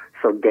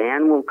 So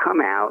Dan will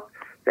come out.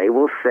 They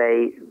will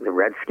say the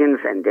Redskins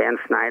and Dan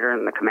Snyder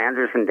and the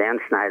Commanders and Dan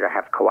Snyder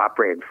have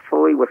cooperated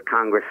fully with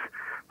Congress,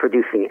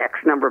 producing X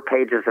number of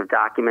pages of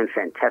documents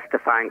and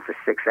testifying for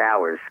 6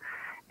 hours.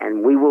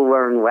 And we will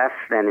learn less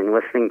than in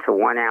listening to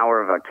 1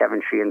 hour of a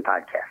Kevin Sheehan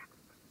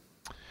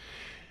podcast.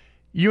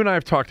 You and I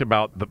have talked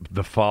about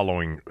the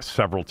following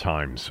several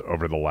times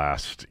over the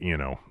last,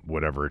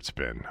 whatever it's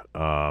been,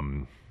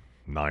 9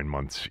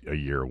 months, a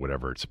year,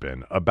 whatever it's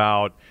been,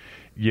 about,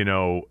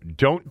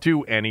 don't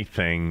do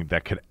anything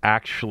that could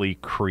actually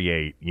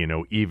create,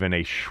 even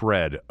a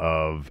shred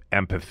of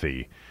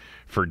empathy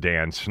for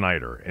Dan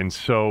Snyder. And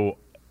so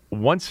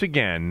once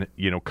again,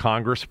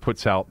 Congress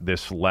puts out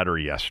this letter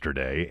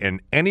yesterday,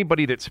 and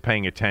anybody that's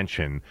paying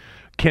attention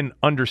can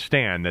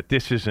understand that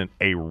this isn't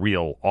a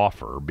real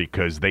offer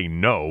because they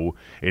know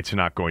it's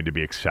not going to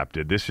be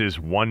accepted. This is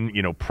one,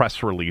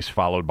 press release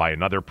followed by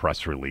another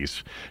press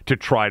release to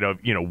try to,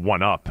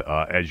 one up,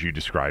 as you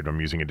described.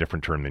 I'm using a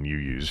different term than you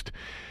used.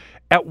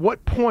 At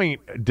what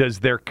point does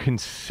their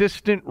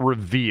consistent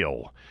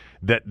reveal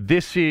that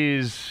this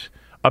is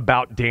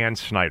about Dan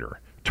Snyder,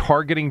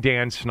 targeting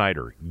Dan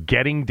Snyder,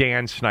 getting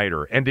Dan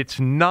Snyder, and it's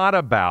not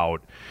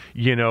about,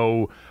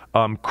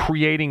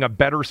 creating a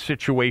better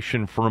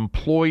situation for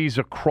employees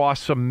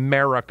across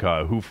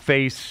America who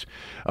face,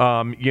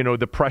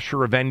 the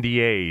pressure of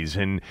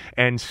NDAs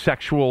and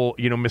sexual,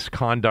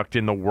 misconduct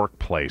in the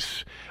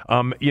workplace.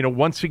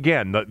 Once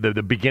again,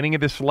 the beginning of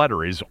this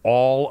letter is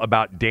all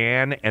about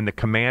Dan and the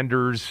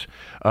Commanders,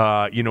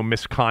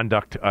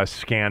 misconduct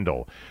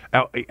scandal.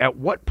 At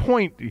what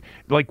point,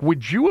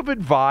 would you have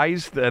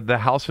advised the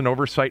House and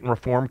Oversight and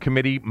Reform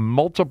Committee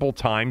multiple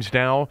times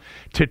now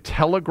to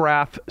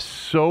telegraph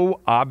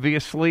so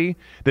obviously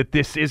that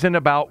this isn't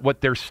about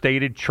what their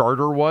stated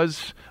charter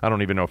was? I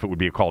don't even know if it would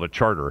be called a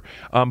charter,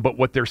 but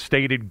what their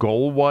stated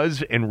goal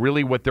was, and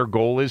really what their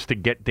goal is to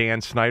get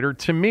Dan Snyder.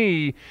 To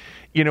me,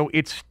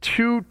 it's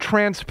too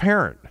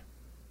transparent.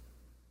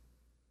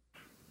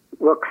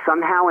 Look,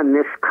 somehow in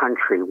this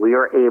country, we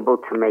are able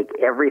to make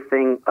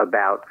everything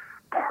about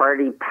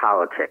party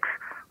politics.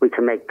 We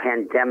can make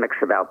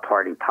pandemics about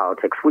party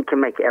politics. We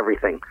can make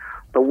everything.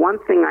 The one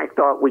thing I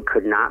thought we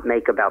could not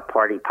make about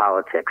party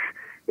politics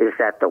is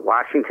that the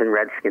Washington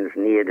Redskins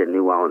needed a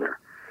new owner.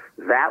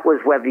 That was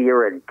whether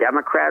you're a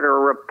Democrat or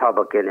a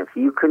Republican. If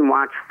you can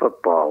watch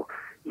football,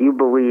 you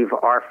believe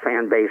our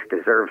fan base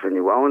deserves a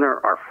new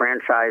owner, our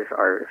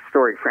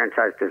storied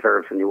franchise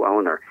deserves a new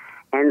owner.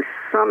 And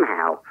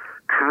somehow,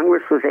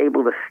 Congress was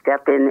able to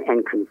step in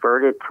and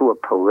convert it to a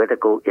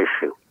political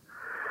issue.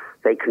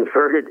 They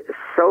converted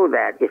so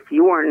that if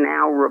you are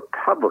now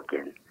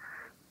Republican,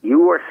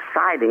 you are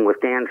siding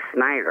with Dan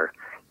Snyder,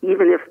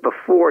 even if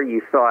before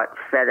you thought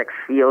FedEx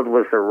Field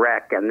was a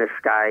wreck and this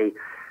guy,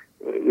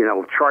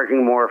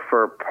 charging more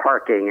for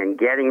parking and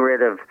getting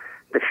rid of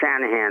the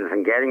Shanahans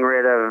and getting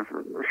rid of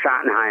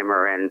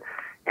Schottenheimer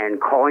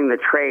and calling the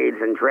trades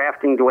and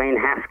drafting Dwayne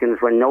Haskins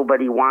when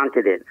nobody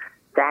wanted it.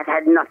 That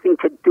had nothing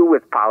to do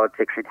with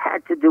politics. It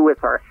had to do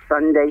with our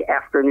Sunday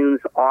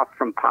afternoons off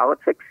from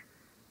politics,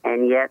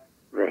 and yet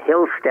the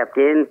Hill stepped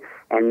in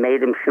and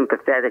made him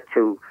sympathetic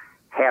to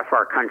half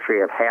our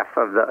country, of half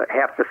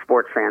the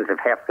sports fans, if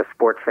half the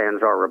sports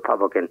fans are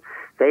Republican.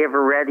 They have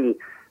already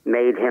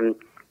made him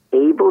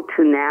able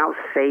to now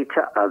say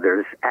to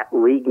others at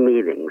league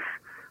meetings,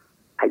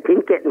 I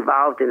didn't get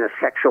involved in a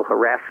sexual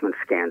harassment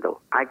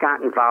scandal. I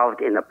got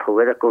involved in a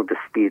political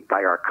dispute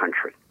by our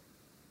country.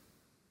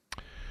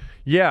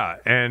 Yeah,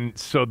 and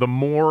so the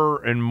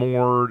more and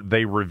more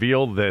they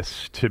reveal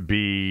this to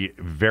be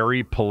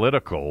very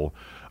political,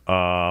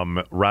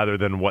 rather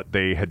than what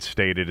they had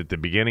stated at the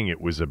beginning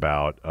it was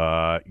about,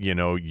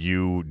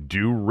 you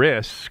do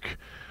risk,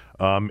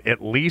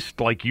 at least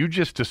like you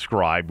just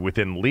described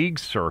within league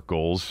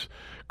circles,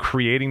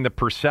 creating the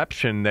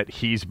perception that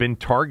he's been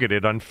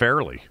targeted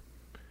unfairly.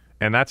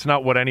 And that's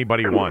not what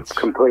anybody wants.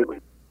 Completely.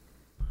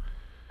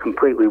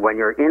 When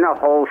you're in a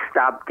hole,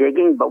 stop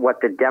digging. But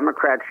what the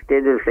Democrats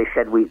did is they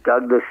said, we've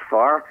dug this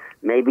far,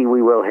 maybe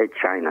we will hit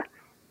China.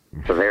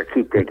 So there,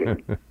 keep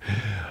digging.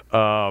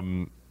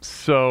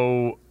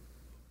 So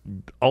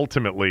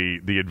ultimately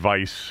the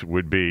advice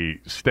would be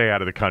stay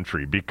out of the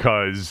country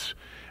because,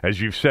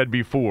 as you've said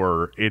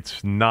before,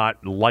 it's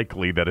not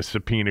likely that a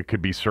subpoena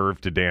could be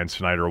served to Dan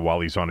Snyder while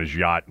he's on his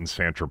yacht in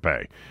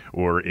Saint-Tropez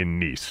or in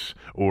Nice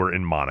or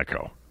in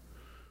Monaco.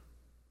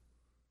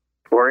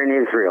 Or in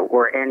Israel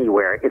or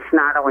anywhere. It's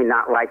not only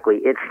not likely,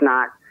 it's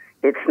not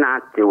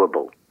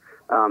doable.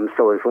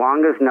 So as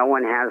long as no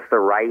one has the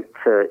right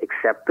to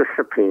accept the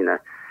subpoena,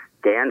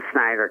 Dan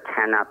Snyder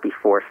cannot be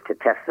forced to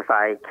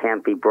testify,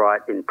 can't be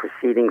brought in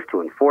proceedings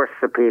to enforce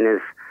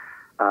subpoenas,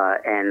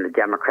 and the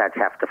Democrats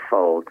have to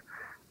fold.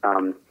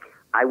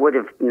 I would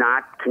have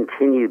not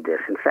continued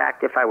this. In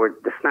fact, if I were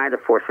the Snyder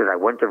forces, I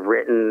wouldn't have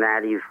written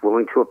that he's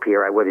willing to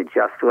appear. I would have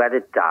just let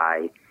it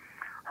die,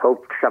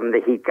 hoped some of the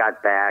heat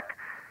got back.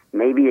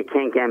 Maybe you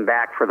can't get him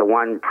back for the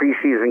one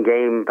preseason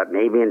game, but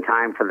maybe in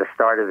time for the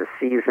start of the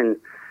season.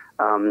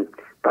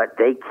 But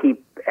they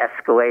keep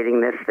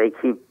escalating this. They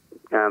keep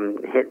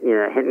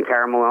hitting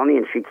Cara Maloney,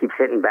 and she keeps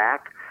hitting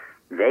back.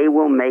 They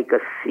will make a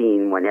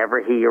scene whenever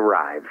he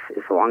arrives,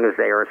 as long as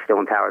they are still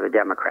in power, the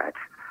Democrats.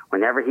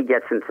 Whenever he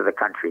gets into the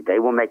country, they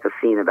will make a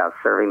scene about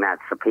serving that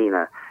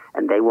subpoena,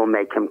 and they will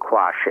make him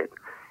quash it.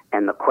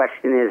 And the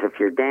question is, if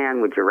you're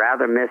Dan, would you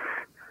rather miss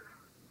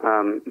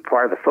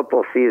part of the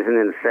football season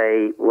and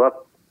say,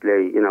 look,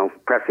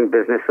 pressing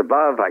business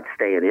above, I'd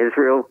stay in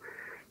Israel.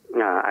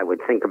 I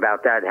would think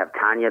about that, have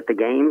Tanya at the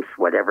games,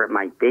 whatever it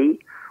might be.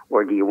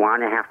 Or do you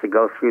want to have to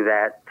go through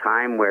that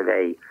time where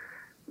they,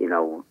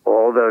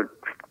 all the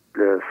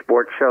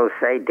sports shows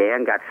say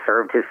Dan got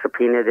served his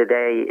subpoena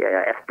today,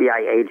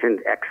 FBI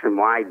agent X and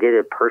Y did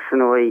it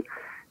personally,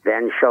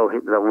 then show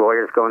the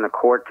lawyers going to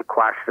court to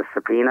quash the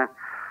subpoena?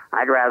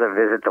 I'd rather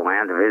visit the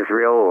land of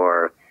Israel,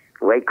 or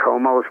Lake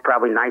Como is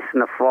probably nice in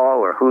the fall,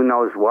 or who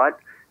knows what,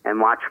 and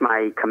watch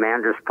my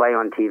Commanders play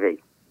on TV.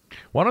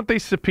 Why don't they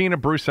subpoena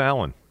Bruce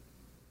Allen?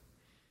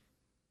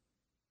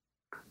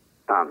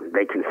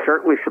 They can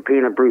certainly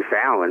subpoena Bruce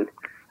Allen.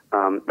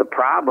 The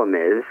problem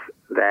is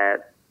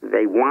that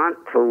they want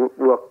to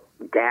look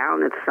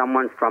down at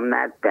someone from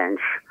that bench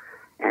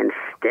and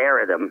stare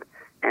at him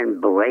and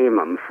blame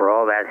him for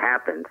all that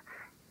happened.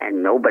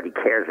 And nobody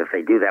cares if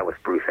they do that with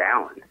Bruce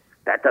Allen.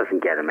 That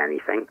doesn't get him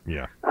anything.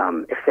 Yeah.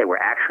 If they were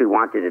actually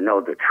wanted to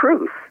know the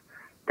truth,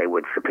 they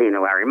would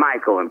subpoena Larry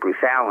Michael and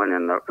Bruce Allen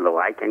and the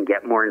like and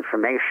get more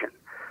information.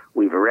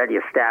 We've already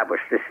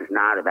established this is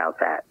not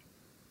about that.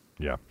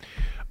 Yeah.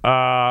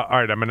 All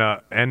right, I'm going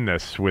to end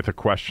this with a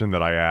question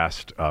that I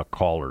asked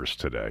callers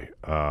today.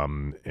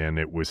 And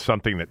it was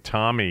something that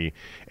Tommy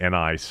and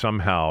I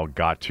somehow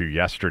got to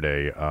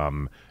yesterday,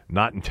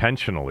 not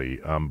intentionally,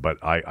 but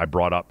I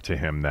brought up to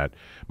him that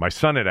my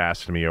son had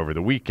asked me over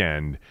the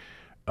weekend,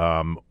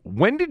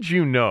 when did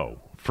you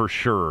know for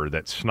sure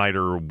that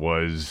Snyder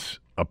was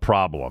a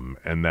problem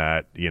and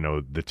that,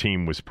 the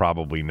team was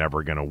probably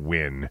never going to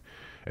win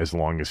as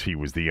long as he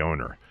was the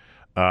owner?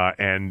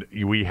 And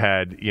we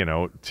had,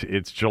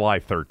 it's July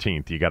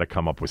 13th. You got to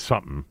come up with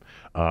something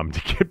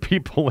to get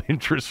people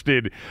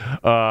interested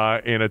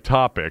in a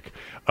topic.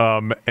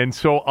 And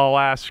so I'll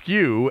ask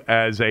you,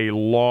 as a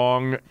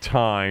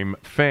long-time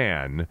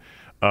fan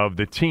of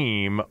the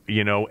team,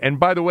 and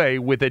by the way,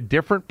 with a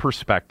different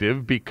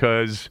perspective,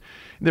 because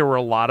there were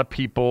a lot of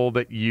people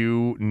that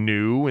you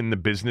knew in the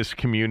business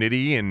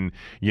community, and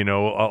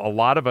a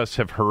lot of us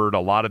have heard a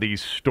lot of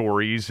these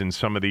stories and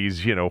some of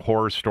these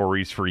horror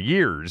stories for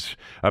years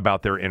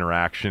about their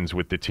interactions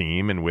with the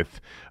team and with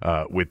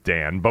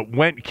Dan. But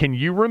can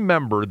you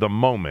remember the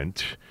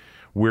moment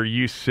where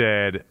you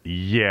said,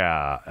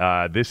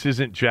 this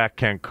isn't Jack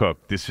Kent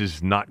Cooke, this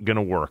is not going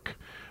to work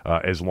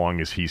as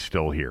long as he's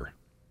still here?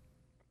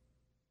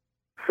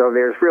 So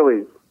there's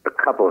really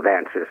a couple of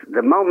answers.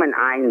 The moment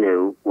I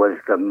knew was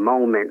the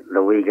moment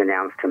the league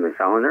announced him as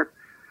owner,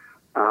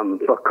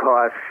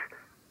 because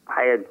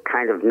I had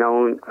kind of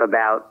known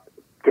about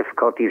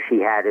difficulties he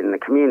had in the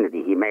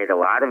community. He made a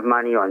lot of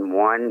money on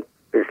one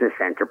business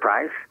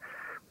enterprise,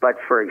 but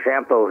for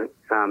example,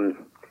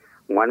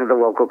 one of the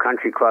local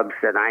country clubs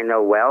that I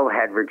know well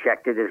had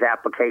rejected his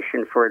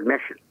application for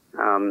admission.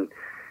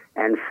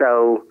 And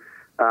so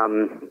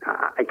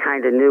I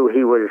kind of knew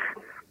he was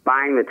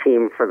buying the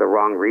team for the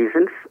wrong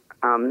reasons.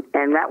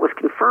 And that was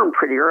confirmed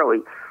pretty early.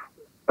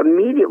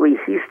 Immediately,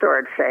 he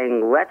started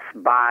saying, let's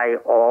buy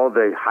all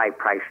the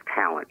high-priced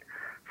talent.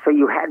 So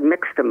you had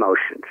mixed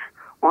emotions.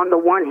 On the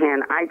one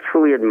hand, I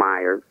truly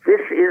admire,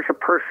 this is a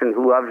person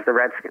who loves the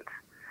Redskins.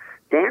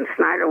 Dan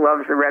Snyder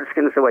loves the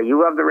Redskins the way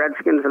you love the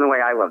Redskins and the way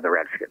I love the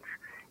Redskins.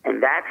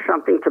 And that's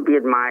something to be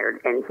admired.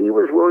 And he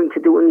was willing to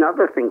do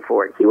another thing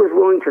for it. He was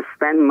willing to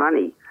spend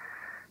money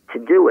to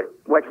do it.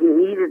 What he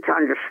needed to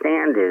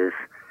understand is,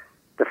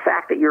 the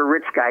fact that you're a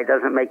rich guy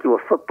doesn't make you a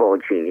football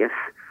genius.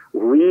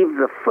 Leave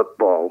the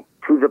football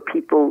to the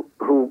people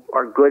who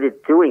are good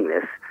at doing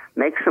this.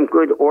 Make some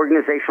good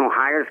organizational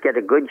hires, get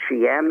a good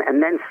GM,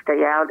 and then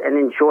stay out and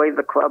enjoy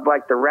the club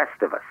like the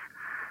rest of us.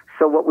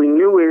 So what we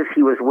knew is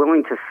he was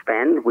willing to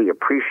spend. We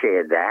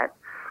appreciated that.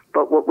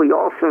 But what we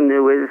also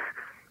knew is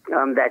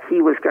that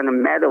he was going to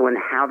meddle in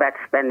how that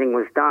spending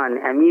was done.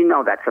 And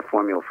that's a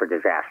formula for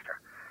disaster.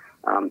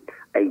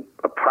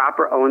 a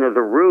proper owner, the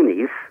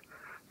Rooneys.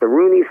 The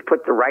Rooneys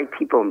put the right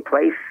people in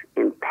place,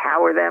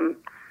 empower them,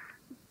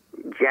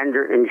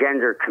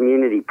 engender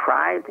community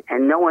pride,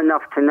 and know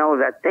enough to know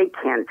that they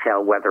can't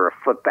tell whether a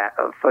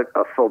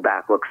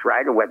fullback looks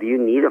right, or whether you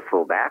need a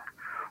fullback,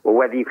 or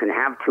whether you can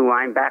have two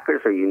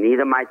linebackers or you need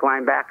a Mike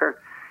linebacker.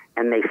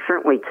 And they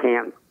certainly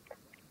can't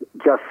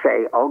just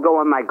say, I'll go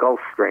on my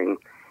Gulfstream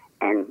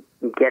and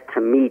get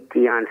to meet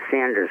Deion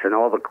Sanders and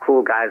all the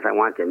cool guys I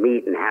want to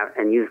meet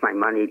and use my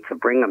money to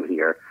bring them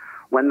here,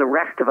 when the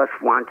rest of us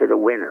wanted a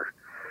winner.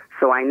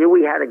 So I knew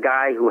we had a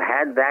guy who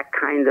had that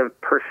kind of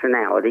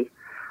personality.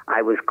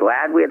 I was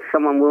glad we had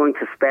someone willing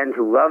to spend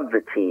who loved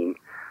the team,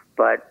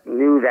 but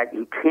knew that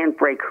you can't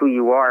break who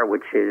you are,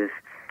 which is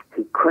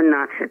he could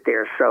not sit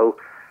there. So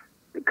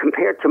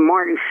compared to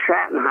Marty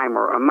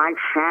Schottenheimer or Mike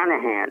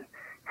Shanahan,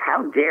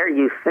 how dare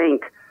you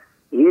think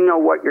you know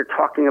what you're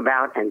talking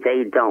about and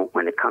they don't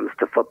when it comes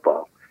to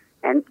football?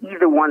 And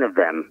either one of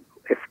them,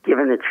 if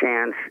given a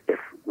chance, if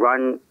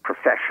run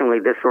professionally,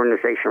 this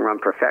organization run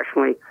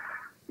professionally,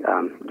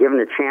 given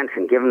a chance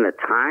and given the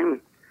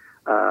time,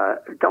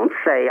 don't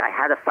say I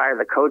had to fire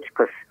the coach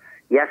because,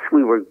 yes,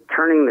 we were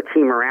turning the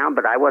team around,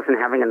 but I wasn't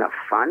having enough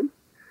fun.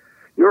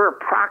 You're a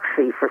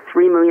proxy for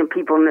 3 million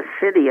people in this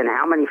city and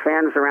how many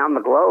fans around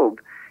the globe,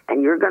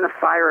 and you're going to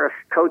fire a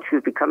coach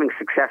who's becoming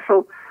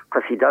successful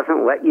because he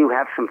doesn't let you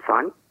have some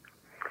fun?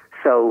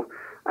 So,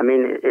 I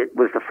mean, it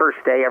was the first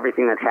day.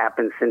 Everything that's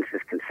happened since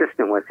is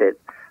consistent with it.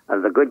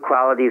 The good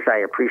qualities I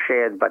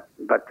appreciated, but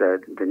the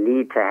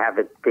need to have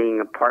it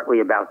being partly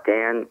about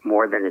Dan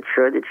more than it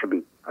should. It should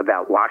be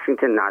about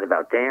Washington, not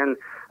about Dan,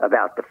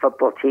 about the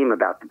football team,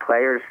 about the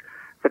players.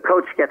 The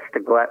coach gets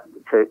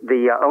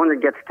the owner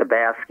gets to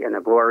bask in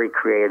a glory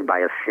created by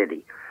a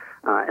city.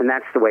 And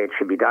that's the way it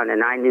should be done.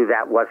 And I knew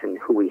that wasn't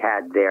who we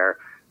had there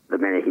the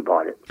minute he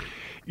bought it.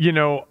 You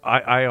know,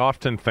 I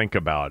often think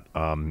about,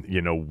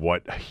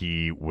 what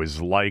he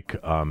was like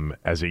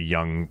as a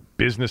young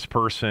business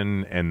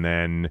person, and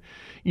then,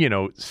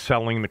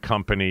 selling the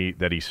company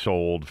that he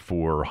sold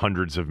for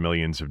hundreds of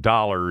millions of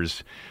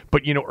dollars.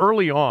 But,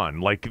 early on,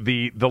 like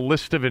the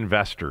list of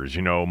investors,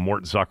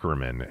 Mort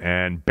Zuckerman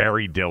and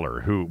Barry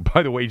Diller, who,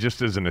 by the way,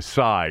 just as an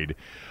aside,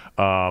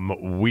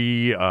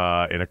 we, in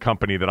a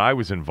company that I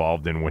was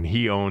involved in when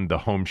he owned the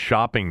Home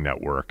Shopping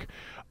Network,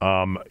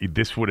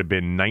 this would have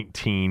been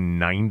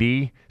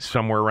 1990,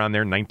 somewhere around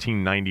there,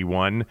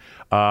 1991.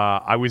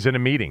 I was in a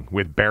meeting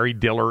with Barry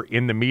Diller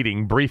in the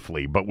meeting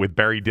briefly, but with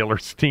Barry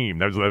Diller's team.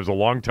 That was a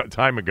long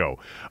time ago,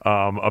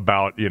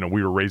 about, we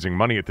were raising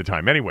money at the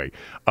time. Anyway,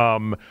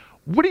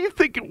 what do you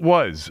think it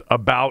was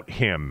about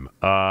him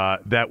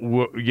that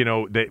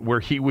where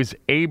he was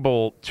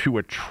able to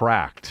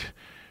attract,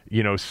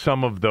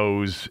 some of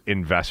those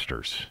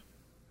investors?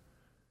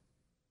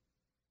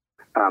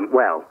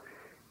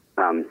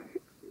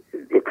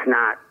 It's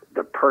not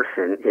the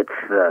person, it's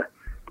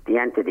the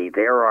entity.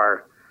 There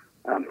are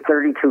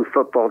 32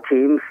 football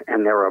teams,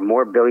 and there are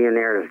more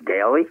billionaires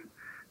daily,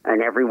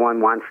 and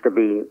everyone wants to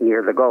be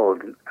near the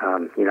gold.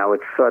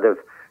 It's sort of,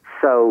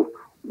 so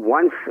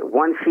once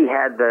he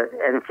had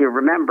and if you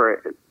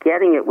remember,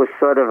 getting it was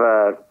sort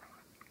of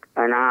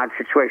an odd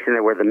situation.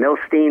 There were the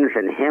Milsteins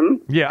and him.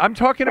 Yeah, I'm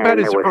talking about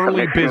his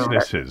early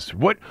businesses.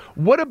 What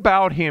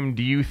about him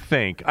do you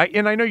think?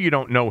 And I know you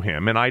don't know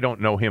him, and I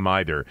don't know him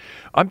either.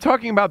 I'm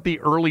talking about the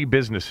early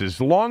businesses,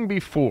 long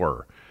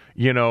before,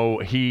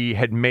 he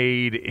had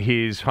made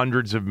his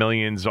hundreds of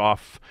millions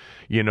off,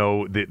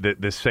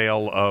 the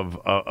sale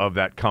of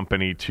that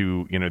company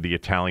to, the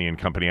Italian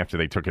company after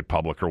they took it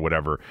public or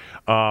whatever.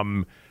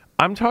 I'm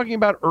talking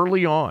about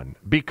early on,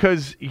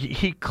 because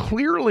he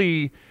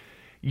clearly...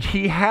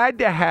 He had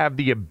to have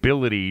the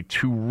ability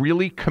to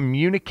really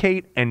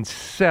communicate and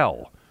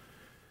sell,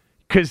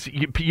 because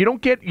you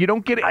don't get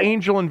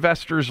angel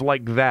investors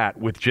like that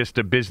with just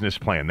a business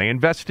plan. They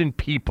invest in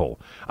people.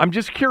 I'm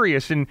just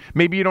curious, and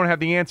maybe you don't have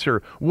the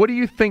answer. What do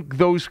you think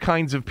those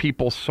kinds of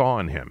people saw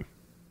in him?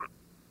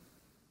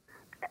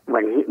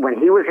 When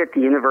he was at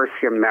the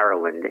University of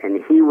Maryland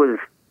and he was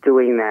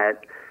doing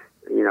that,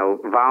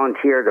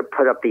 volunteer to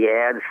put up the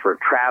ads for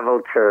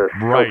travel to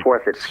so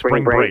forth at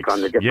spring break on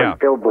the different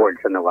billboards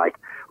and the like.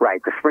 Right,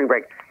 the spring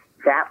break.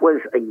 That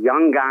was a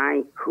young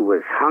guy who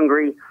was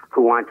hungry,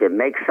 who wanted to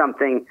make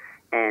something,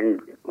 and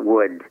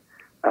would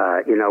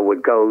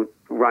go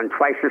run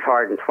twice as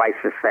hard and twice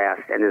as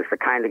fast, and is the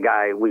kind of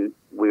guy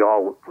we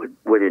all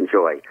would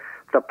enjoy.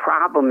 The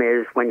problem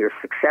is when you're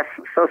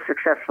so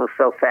successful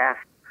so fast,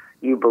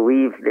 you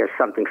believe there's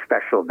something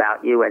special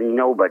about you, and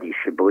nobody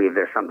should believe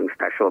there's something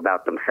special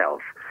about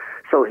themselves.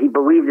 So he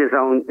believed his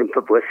own in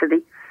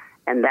publicity,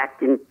 and that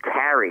didn't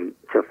carry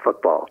to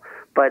football.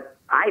 But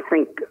I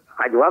think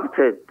I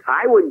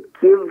would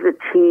give the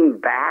team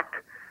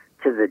back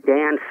to the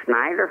Dan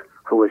Snyder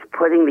who was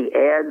putting the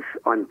ads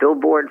on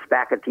billboards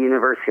back at the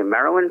University of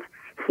Maryland.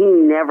 He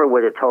never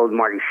would have told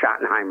Marty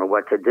Schottenheimer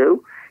what to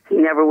do. He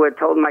never would have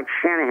told Mike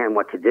Shanahan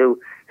what to do.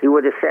 He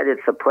would have said,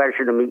 "It's a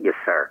pleasure to meet you,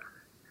 sir."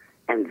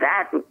 And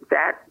that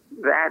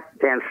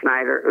Dan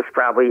Snyder was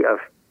probably a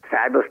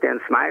fabulous Dan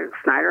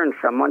Snyder and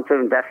someone to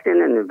invest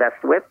in and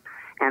invest with.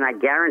 And I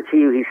guarantee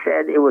you, he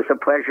said, it was a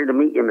pleasure to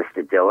meet you,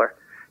 Mr. Diller.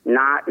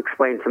 Not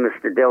explain to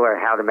Mr. Diller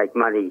how to make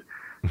money,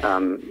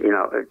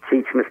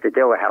 teach Mr.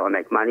 Diller how to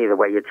make money the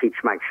way you teach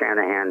Mike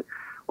Shanahan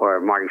or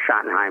Marty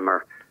Schottenheimer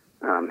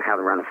how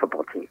to run a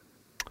football team.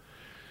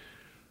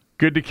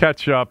 Good to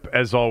catch up,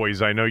 as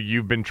always. I know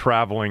you've been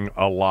traveling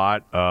a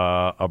lot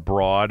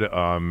abroad,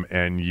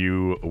 and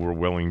you were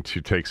willing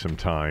to take some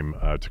time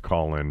to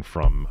call in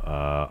from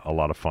a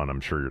lot of fun I'm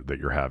sure that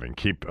you're having.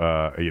 Keep,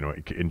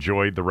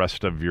 enjoy the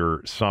rest of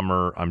your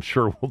summer. I'm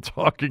sure we'll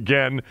talk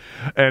again.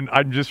 And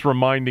I'm just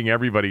reminding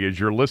everybody, as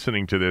you're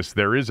listening to this,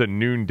 there is a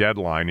noon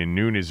deadline, and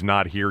noon is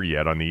not here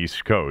yet on the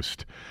East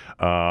Coast.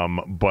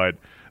 But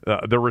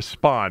the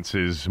response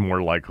is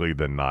more likely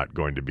than not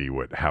going to be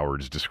what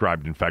Howard's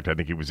described. In fact, I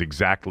think it was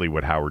exactly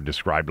what Howard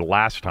described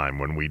last time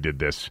when we did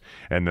this,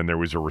 and then there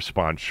was a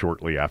response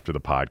shortly after the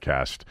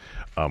podcast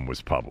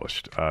was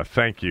published.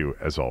 Thank you,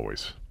 as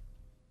always.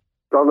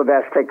 All the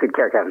best. Take good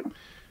care, Kevin.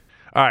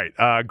 All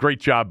right. Great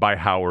job by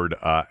Howard,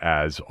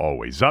 as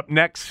always. Up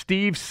next,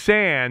 Steve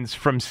Sands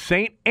from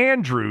St.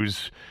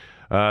 Andrews.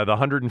 The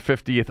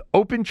 150th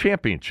Open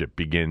Championship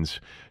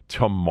begins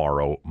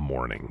tomorrow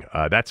morning.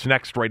 That's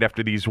next, right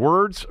after these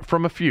words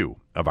from a few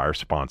of our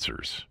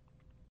sponsors.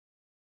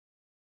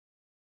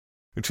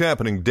 It's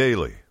happening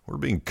daily. We're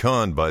being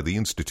conned by the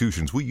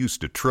institutions we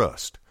used to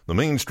trust. The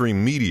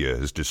mainstream media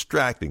is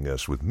distracting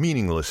us with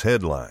meaningless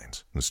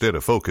headlines instead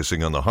of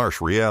focusing on the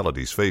harsh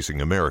realities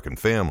facing American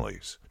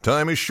families.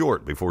 Time is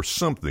short before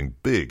something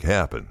big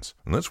happens,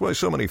 and that's why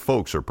so many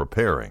folks are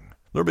preparing.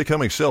 They're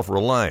becoming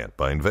self-reliant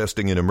by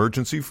investing in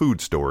emergency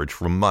food storage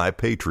from My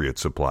Patriot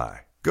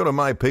Supply. Go to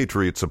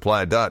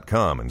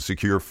MyPatriotSupply.com and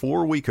secure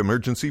 4-week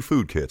emergency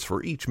food kits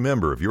for each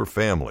member of your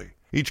family.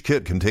 Each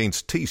kit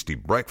contains tasty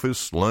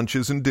breakfasts,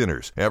 lunches, and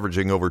dinners,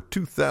 averaging over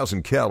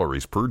 2,000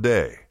 calories per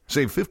day.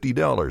 Save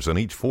 $50 on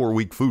each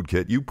 4-week food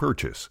kit you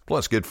purchase.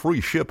 Plus, get free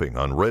shipping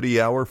on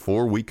Ready Hour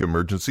 4-week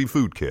emergency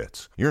food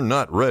kits. You're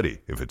not ready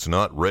if it's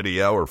not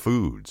Ready Hour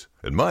foods.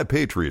 At My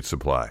Patriot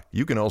Supply,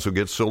 you can also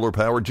get solar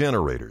power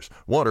generators,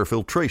 water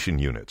filtration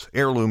units,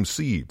 heirloom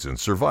seeds, and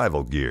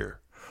survival gear.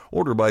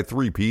 Order by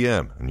 3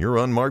 p.m. and your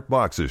unmarked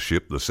boxes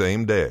ship the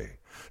same day.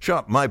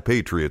 Shop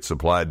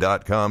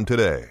MyPatriotSupply.com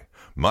today.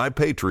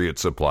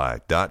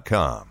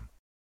 MyPatriotSupply.com.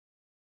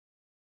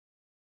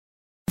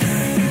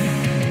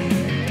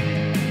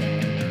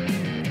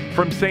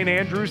 From St.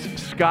 Andrews,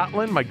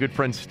 Scotland, my good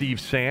friend Steve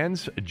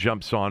Sands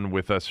jumps on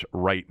with us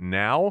right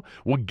now.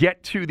 We'll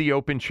get to the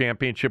Open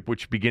Championship,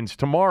 which begins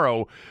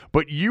tomorrow,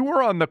 but you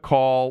were on the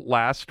call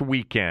last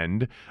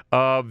weekend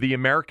of the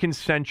American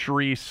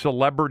Century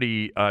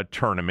Celebrity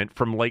Tournament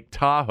from Lake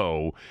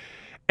Tahoe,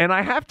 and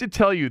I have to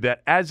tell you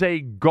that as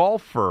a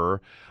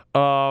golfer,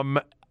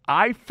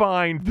 I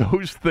find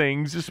those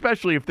things,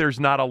 especially if there's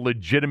not a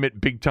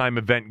legitimate big-time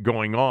event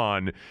going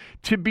on,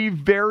 to be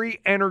very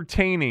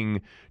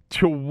entertaining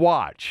to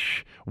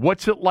watch.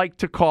 What's it like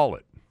to call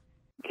it?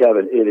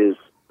 Kevin, it is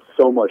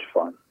so much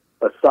fun.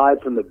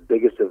 Aside from the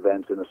biggest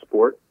events in the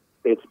sport,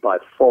 it's by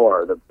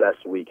far the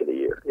best week of the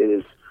year. It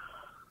is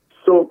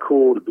so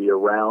cool to be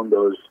around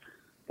those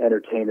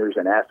entertainers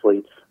and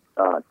athletes,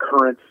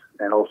 current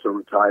and also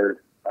retired.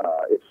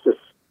 It's just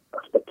a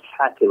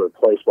spectacular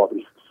place. While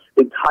the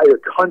entire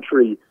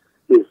country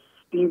is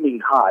steaming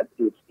hot,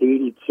 it's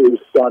 82,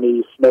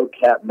 sunny,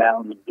 snow-capped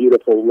mountains,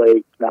 beautiful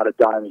lake, not a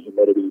dime of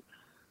humidity.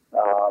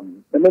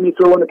 And then you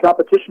throw in the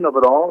competition of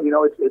it all. You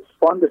know, it's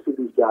fun to see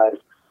these guys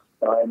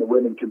and the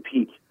women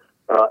compete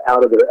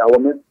out of their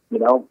element,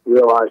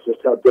 realize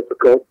just how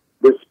difficult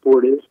this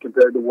sport is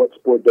compared to what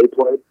sport they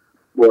play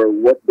or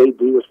what they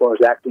do as far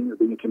as acting or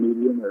being a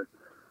comedian or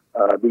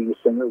being a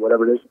singer,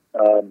 whatever it is.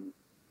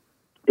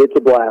 It's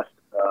a blast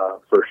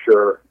for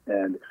sure,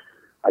 and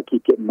I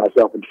keep getting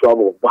myself in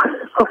trouble by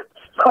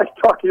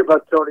talking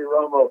about Tony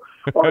Romo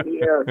on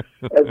the air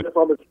as if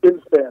I'm a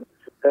Skins fan.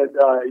 And,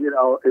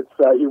 it's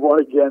he won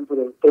again for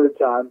the third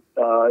time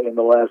in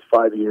the last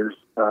 5 years.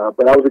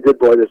 But I was a good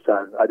boy this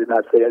time. I did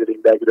not say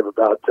anything negative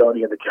about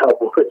Tony and the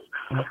Cowboys.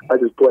 I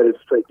just played it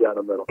straight down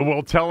the middle.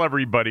 Well, tell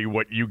everybody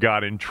what you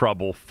got in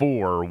trouble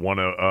for in one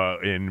of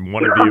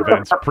the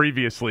events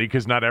previously,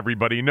 because not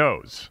everybody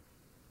knows.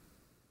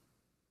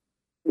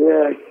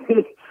 Yeah.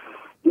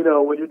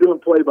 When you're doing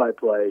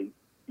play-by-play,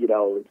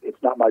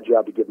 it's not my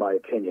job to give my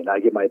opinion. I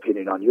give my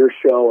opinion on your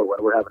show or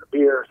when we're having a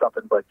beer or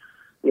something, but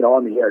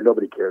on the air,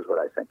 nobody cares what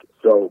I think.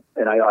 So,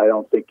 and I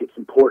don't think it's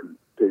important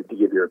to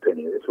give your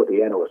opinion. It's what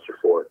the analysts are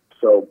for.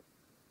 So,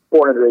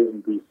 born and raised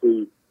in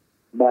D.C.,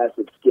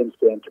 massive Skins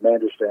fan,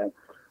 Commanders fan,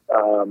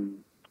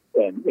 and,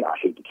 I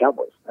hate the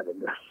Cowboys. I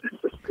mean,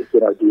 it's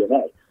in our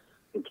DNA.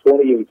 In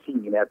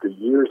 2018, after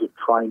years of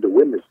trying to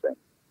win this thing,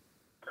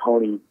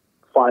 Tony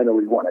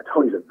finally won. And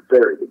Tony's a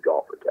very good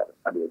golfer, Kevin.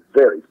 I mean, a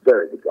very,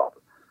 very good golfer.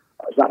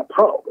 He's not a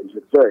pro, but he's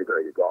a very,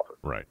 very good golfer.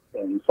 Right.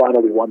 And he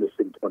finally won this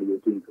thing in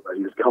 2018.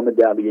 He was coming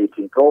down the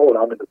 18th hole, and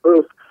I'm in the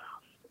booth.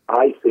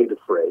 I say the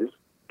phrase,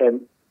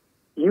 and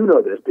you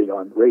know this being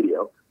on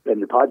radio and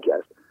your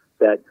podcast,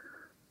 that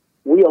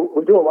we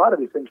do a lot of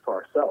these things for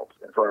ourselves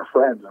and for our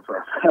friends and for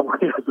our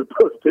family as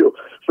opposed to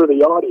for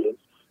the audience,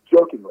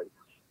 jokingly.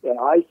 And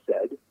I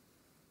said,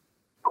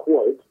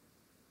 quote,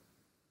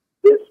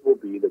 "This will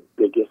be the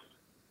biggest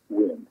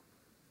win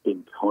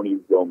in Tony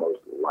Romo's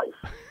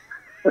life."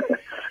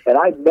 And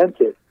I meant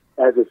it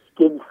as a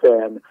Skins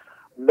fan,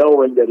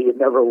 knowing that he had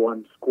never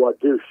won squad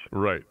douche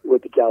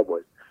with the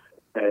Cowboys.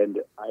 And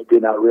I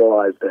did not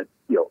realize that,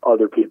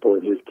 other people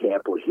in his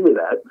camp would hear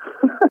that.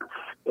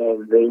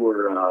 And they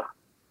were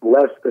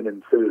less than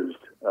enthused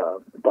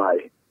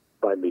by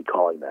me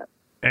calling that.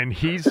 And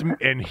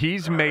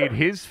he's made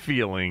his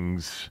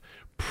feelings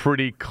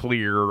pretty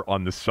clear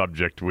on the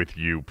subject with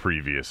you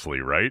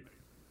previously, right?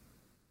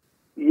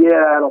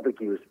 Yeah, I don't think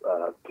he was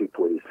too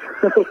pleased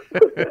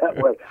that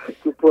way,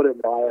 to put it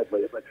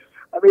mildly. But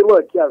I mean,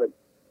 look, Kevin.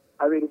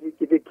 I mean,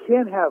 if you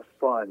can't have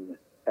fun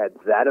at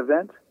that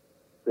event,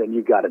 then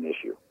you've got an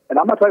issue. And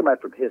I'm not talking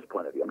about from his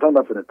point of view. I'm talking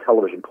about from the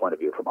television point of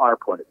view, from our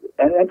point of view,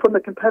 and from the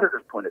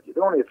competitor's point of view.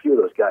 There are only a few of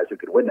those guys who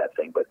could win that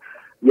thing. But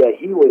yeah,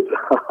 he was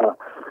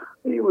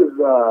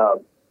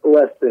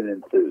less than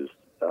enthused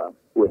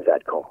with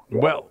that call.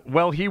 Yeah.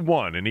 Well, he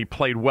won and he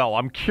played well.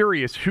 I'm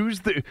curious,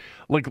 who's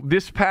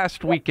this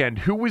past weekend?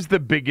 Who was the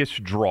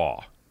biggest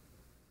draw?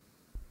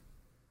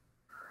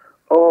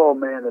 Oh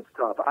man, that's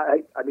tough.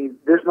 I mean,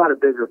 there's not a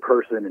bigger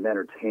person in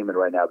entertainment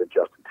right now than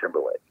Justin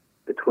Timberlake.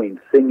 Between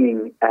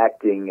singing,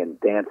 acting, and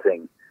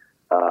dancing,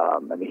 I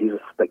mean, he's a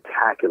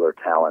spectacular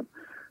talent.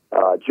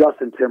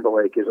 Justin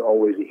Timberlake is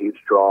always a huge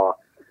draw.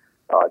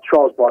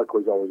 Charles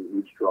Barkley is always a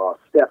huge draw.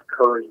 Steph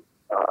Curry,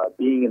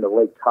 being in the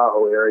Lake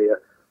Tahoe area,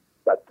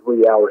 about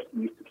 3 hours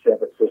east of San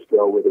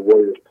Francisco, where the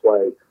Warriors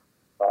play,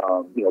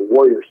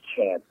 Warriors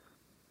chants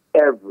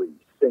every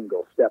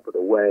single step of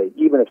the way,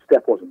 even if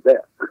Steph wasn't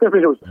there. I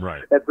mean, it was,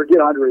 and forget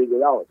Andre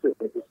Iguodala too.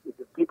 It's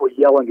just people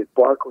yelling at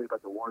Barkley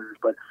about the Warriors.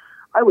 But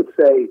I would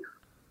say,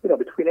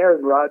 between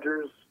Aaron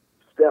Rodgers,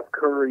 Steph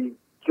Curry,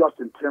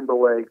 Justin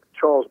Timberlake,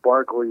 Charles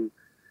Barkley,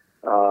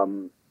 I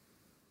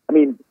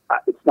mean,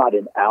 it's not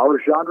in our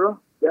genre,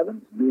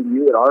 Devin, me and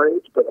you at our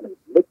age, but I mean,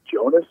 Nick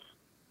Jonas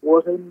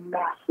was a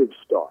massive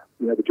star.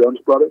 The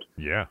Jonas Brothers?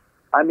 Yeah.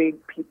 I mean,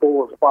 people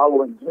were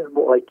following him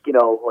like he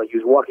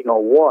was walking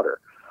on water.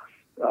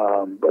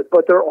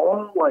 But they're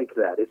all like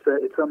that.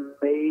 It's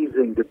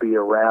amazing to be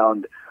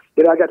around.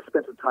 I got to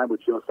spend some time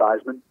with Joe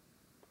Theismann.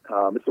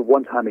 It's the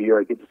one time a year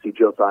I get to see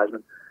Joe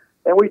Theismann.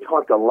 And we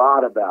talked a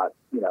lot about,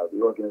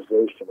 the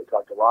organization. We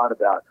talked a lot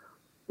about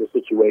the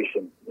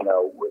situation,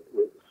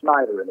 with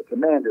Snyder and the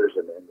Commanders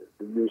and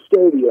the new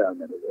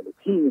stadium and the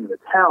team and the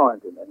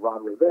talent and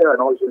Ron Rivera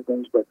and all these other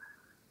things. But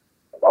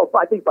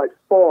I think by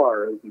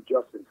far it would be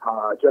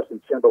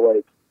Justin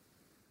Timberlake,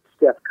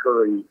 Steph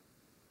Curry,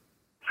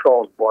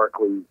 Charles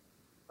Barkley.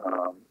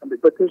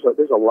 But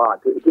there's a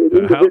lot.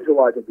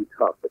 Individualize would be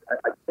tough, but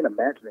I can't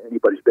imagine that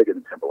anybody's bigger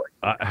than Timberlake.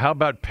 How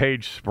about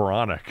Paige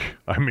Spiranac?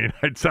 I mean,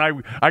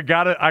 I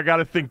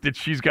gotta think that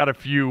she's got a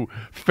few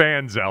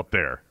fans out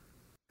there.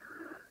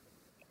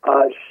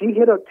 She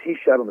hit a tee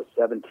shot on the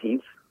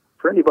 17th.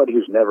 For anybody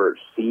who's never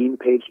seen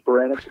Paige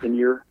Spiranac in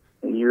your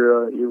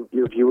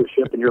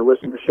viewership and your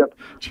listenership,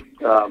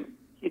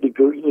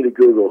 you need to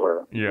Google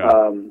her.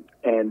 Yeah.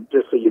 And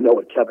just so you know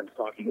what Kevin's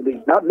talking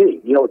about, not me,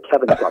 you know what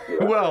Kevin's talking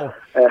about. Well,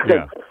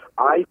 yeah.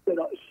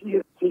 She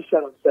hit a tee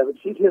shot on 17.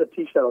 She hit a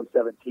tee shot on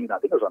 17. I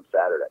think it was on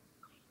Saturday,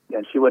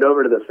 and she went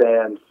over to the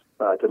fans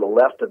to the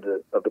left of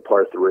the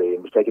par 3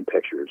 and was taking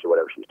pictures or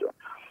whatever she was doing.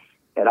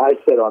 And I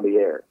said on the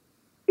air,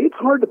 it's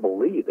hard to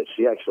believe that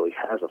she actually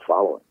has a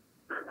following.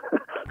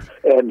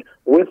 And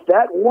with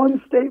that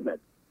one statement,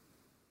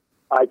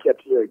 I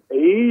kept hearing,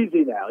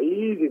 easy now,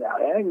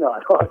 hang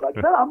on. I was like,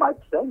 no, I'm not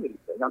saying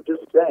anything. I'm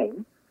just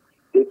saying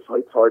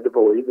it's hard to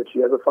believe that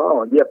she has a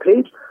following. Yeah,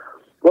 Paige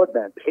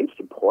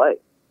can play.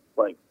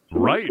 She's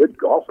a good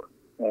golfer.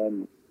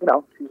 And,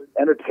 she's an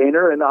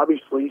entertainer, and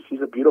obviously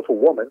she's a beautiful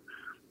woman,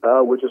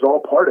 which is all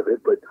part of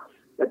it. But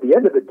at the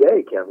end of the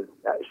day, Kevin,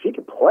 she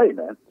can play,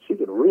 man. She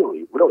can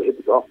really, really hit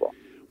the golf ball.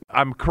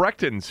 I'm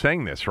correct in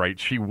saying this, right?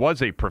 She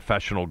was a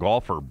professional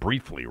golfer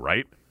briefly,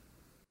 right?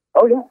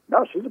 Oh, yeah.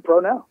 No, she's a pro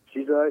now.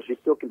 She's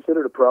still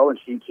considered a pro, and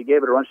she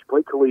gave it a run. She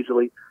played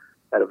collegially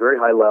at a very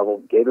high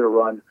level, gave it a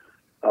run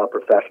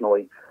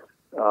professionally.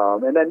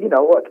 And then,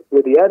 look,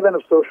 with the advent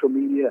of social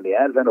media and the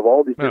advent of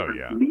all these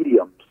different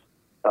mediums,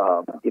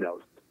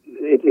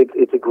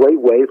 it's a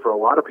great way for a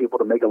lot of people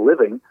to make a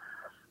living,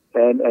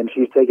 and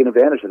she's taking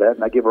advantage of that,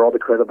 and I give her all the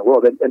credit in the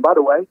world. And by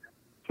the way,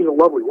 she's a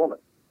lovely woman.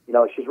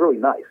 She's really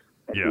nice.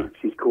 And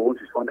she's cool, and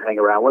she's fun to hang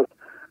around with.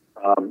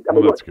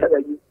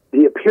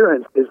 The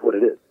appearance is what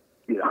it is.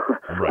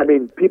 Right. I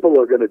mean, people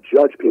are going to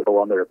judge people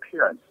on their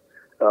appearance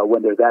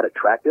when they're that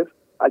attractive.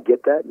 I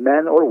get that,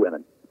 men or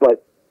women.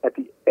 But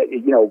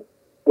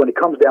when it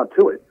comes down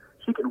to it,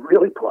 she can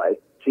really play.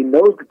 She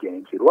knows the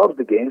game. She loves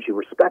the game. She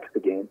respects the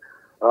game,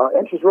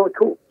 and she's really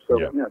cool. So,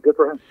 good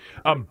for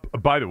her.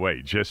 By the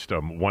way, just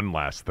one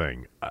last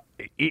thing: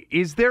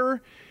 is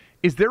there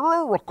Is there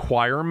a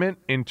requirement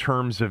in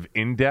terms of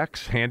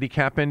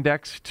handicap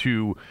index,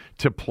 to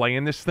play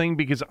in this thing?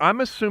 Because I'm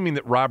assuming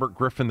that Robert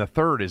Griffin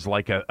III is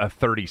like a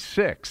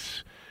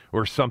 36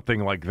 or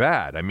something like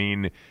that. I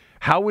mean,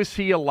 how is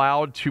he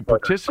allowed to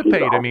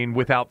participate? I mean,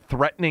 without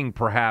threatening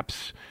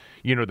perhaps,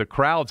 the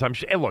crowds.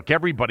 Look,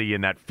 everybody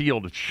in that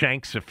field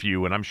shanks a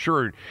few, and I'm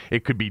sure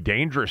it could be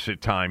dangerous at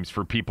times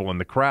for people in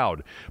the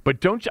crowd. But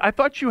I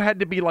thought you had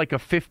to be like a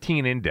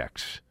 15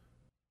 index.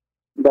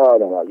 No.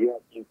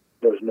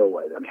 There's no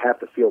way. I mean, half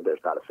the field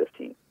there's not a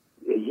 15.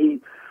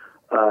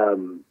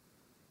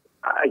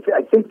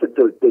 I think that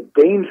the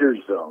danger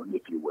zone,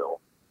 if you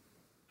will,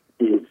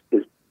 is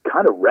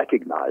kind of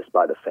recognized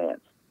by the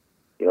fans.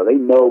 They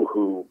know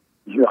who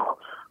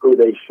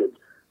they should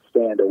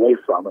stand away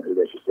from and who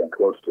they should stand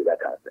close to, that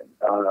kind of thing.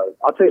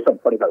 I'll tell you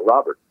something funny about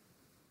Robert.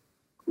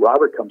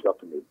 Robert comes up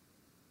to me.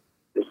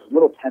 There's this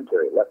little tent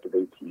area left of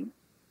 18,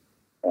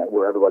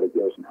 where everybody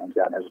goes and hangs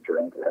out and has a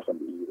drink or has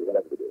something to eat or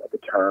whatever they do, like a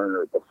turn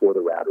or before the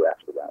round or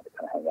after the round, to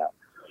kind of hang out.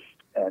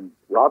 And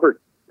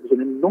Robert is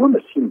an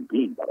enormous human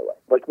being, by the way.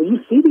 Like, when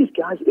you see these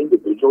guys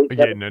individually,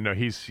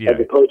 as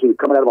opposed to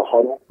coming out of a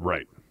huddle,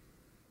 right?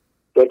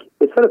 Like,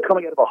 instead of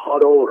coming out of a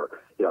huddle or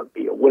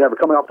whatever,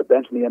 coming off the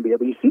bench in the NBA,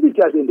 but you see these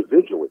guys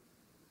individually,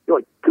 you're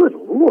like, good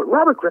Lord,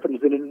 Robert Griffin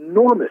is an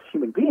enormous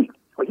human being.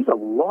 Like, he's a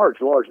large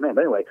man.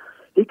 But anyway,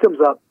 he comes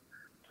up,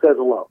 says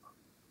hello,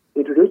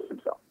 introduces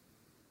himself,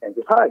 and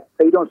goes, "Hi,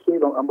 how you doing,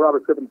 Steve? I'm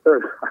Robert Griffin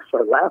III." I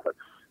started laughing.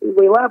 He was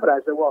laughing. I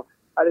said, "Well,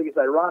 I think it's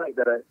ironic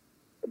that a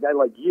guy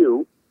like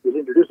you is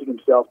introducing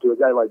himself to a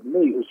guy like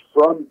me who's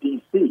from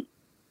D.C."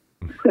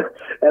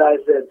 And I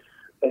said,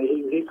 and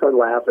he started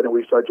laughing, and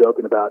we started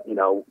joking about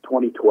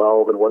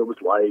 2012 and what it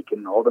was like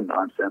and all the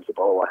nonsense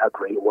about how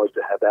great it was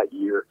to have that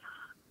year.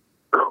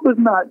 Could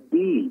not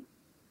be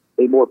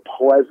a more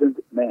pleasant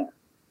man.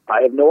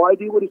 I have no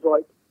idea what he's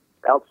like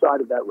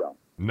outside of that realm.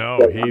 No,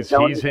 but he's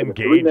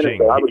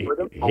engaging.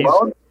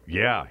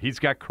 He's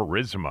got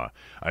charisma.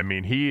 I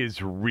mean, he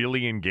is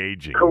really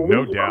engaging,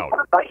 no doubt.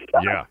 Nice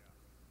guy. Yeah.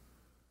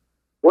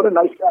 What a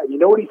nice guy. You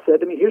know what he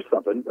said to me? Here's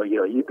something.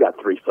 You've got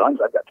 3 sons.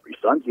 I've got 3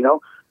 sons.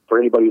 For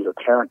anybody who's a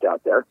parent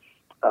out there,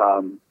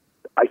 I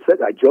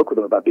joke with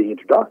him about being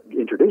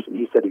introduced. And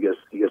he said, he goes,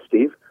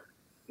 Steve,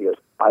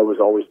 I was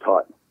always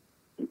taught,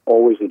 you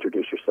always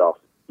introduce yourself.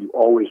 You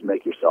always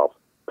make yourself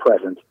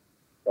present.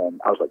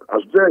 And I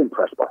was very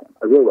impressed by him.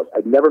 I really was.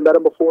 I'd never met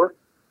him before.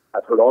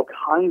 I've heard all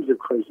kinds of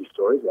crazy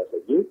stories, as I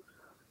do.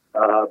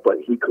 But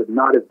he could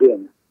not have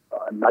been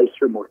a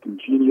nicer, more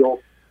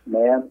congenial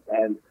man.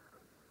 And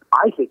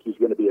I think he's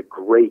going to be a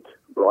great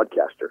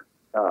broadcaster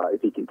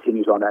if he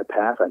continues on that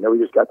path. I know he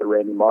just got the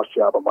Randy Moss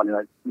job on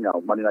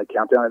Monday Night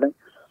Countdown, I think.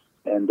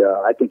 And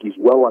I think he's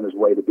well on his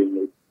way to being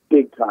a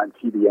big-time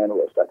TV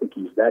analyst. I think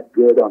he's that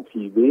good on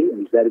TV, and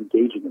he's that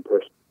engaging in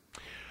person.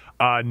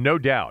 No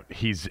doubt.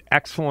 He's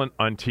excellent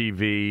on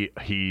TV.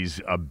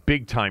 He's a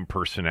big-time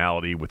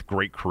personality with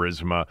great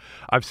charisma.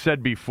 I've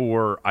said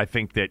before, I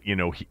think that,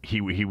 he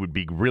would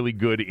be really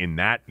good in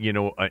that,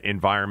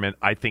 environment.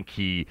 I think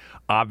he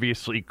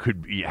obviously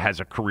has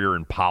a career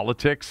in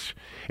politics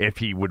if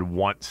he would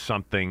want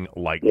something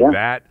like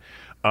that.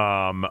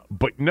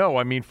 But no,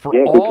 I mean,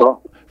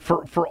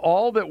 for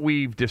all that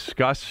we've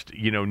discussed,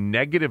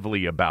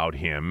 negatively about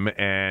him,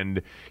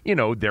 and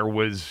there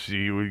was,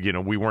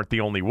 we weren't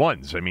the only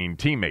ones. I mean,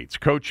 teammates,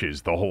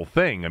 coaches, the whole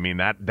thing. I mean,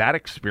 that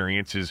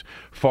experience is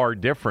far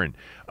different.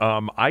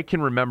 I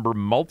can remember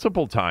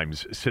multiple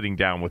times sitting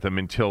down with him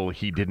until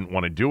he didn't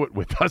want to do it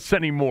with us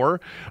anymore.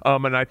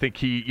 And I think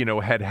he,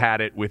 had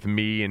it with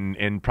me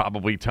and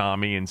probably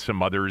Tommy and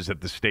some others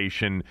at the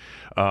station,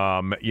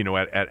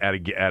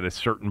 at a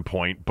certain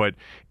point. But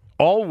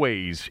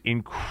always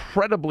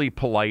incredibly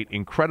polite,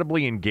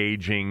 incredibly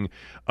engaging,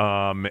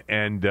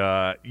 it's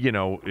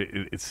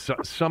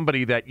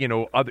somebody that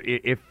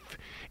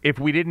if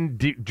we didn't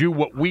do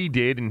what we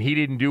did and he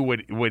didn't do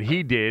what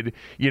he did,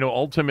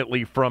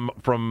 ultimately from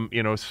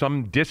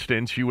some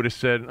distance you would have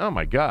said, "Oh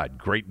my God,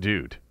 great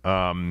dude."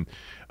 And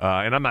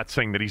I'm not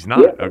saying that he's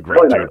not a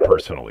great dude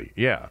personally.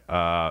 Yeah.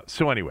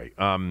 So anyway,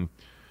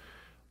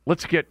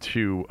 let's get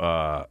to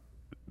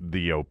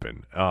the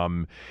Open.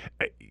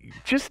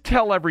 Just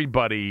tell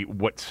everybody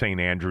what St.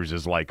 Andrews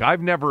is like.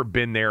 I've never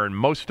been there, and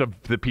most of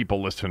the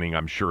people listening,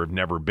 I'm sure, have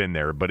never been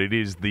there, but it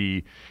is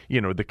the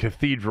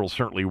cathedral,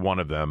 certainly one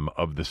of them,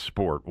 of the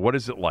sport. What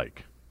is it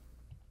like?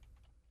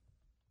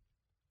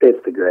 It's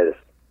the greatest.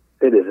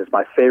 It is. It's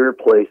my favorite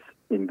place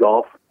in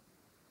golf.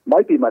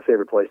 Might be my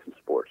favorite place in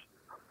sports.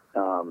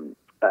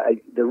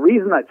 The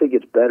reason I think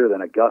it's better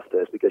than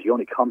Augusta is because you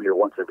only come here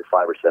once every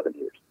 5 or 7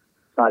 years.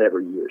 It's not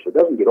every year, so it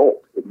doesn't get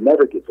old. It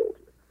never gets old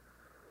here.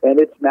 And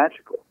it's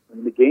magical. I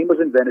mean, the game was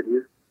invented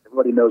here.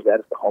 Everybody knows that.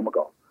 It's the home of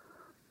golf.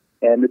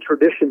 And the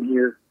tradition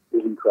here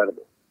is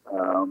incredible.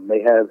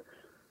 They have,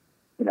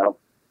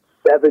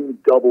 7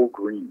 double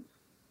greens,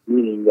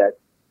 meaning that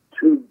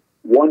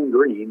one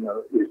green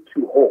is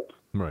 2 holes.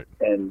 Right.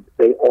 And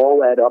they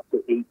all add up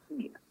to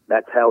 18.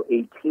 That's how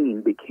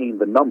 18 became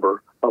the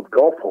number of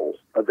golf holes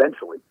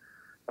eventually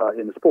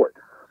in the sport.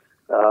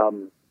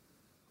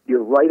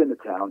 you're right in the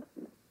town.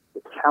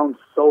 The town's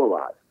so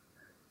alive.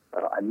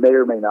 I may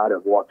or may not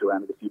have walked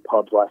around at a few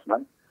pubs last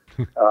night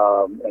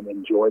and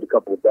enjoyed a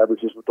couple of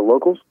beverages with the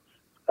locals.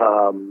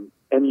 And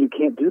you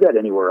can't do that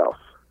anywhere else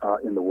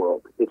in the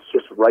world. It's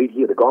just right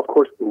here. The golf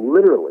course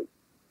literally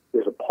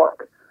is a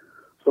park.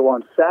 So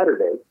on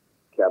Saturday,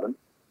 Kevin,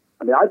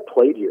 I mean, I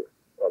played here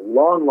a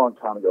long, long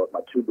time ago with my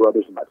two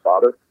brothers and my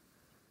father.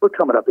 We're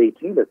coming up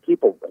 18. There's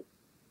people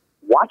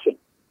watching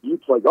you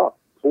play golf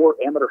for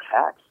amateur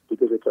hacks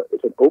because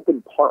it's an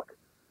open park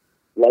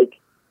like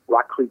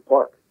Rock Creek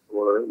Park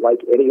or like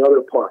any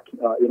other park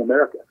in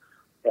America.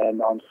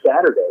 And on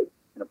Saturday,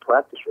 in a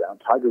practice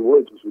round, Tiger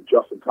Woods was with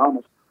Justin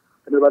Thomas,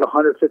 and there were about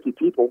 150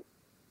 people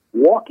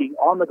walking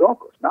on the golf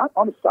course, not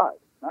on the side,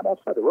 not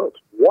outside the ropes,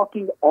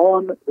 walking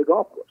on the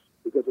golf course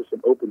because it's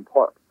an open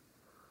park.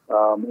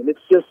 And it's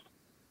just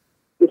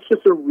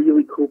a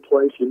really cool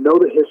place. You know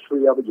the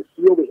history of it. You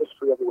feel the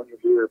history of it when you're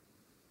here.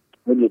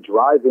 When you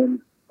drive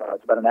in,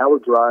 it's about an hour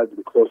drive to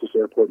the closest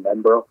airport in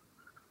Edinburgh.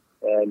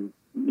 And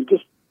when you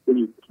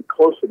get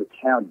close to the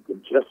town, you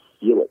can just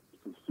feel it.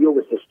 You can feel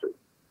the history.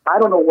 I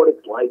don't know what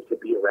it's like to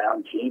be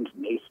around James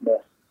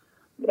Naismith.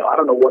 I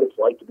don't know what it's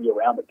like to be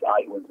around the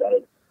guy who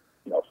invented,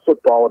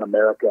 football in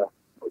America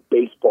or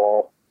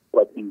baseball.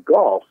 But in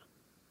golf,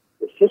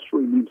 the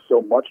history means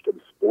so much to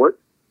the sport,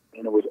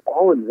 and it was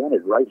all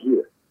invented right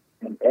here.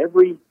 And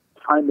every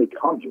time they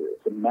come here,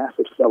 it's a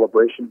massive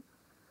celebration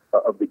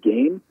of the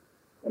game.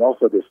 And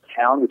also this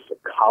town, which is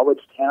a college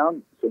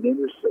town. St.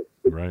 Andrews,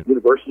 right.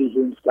 University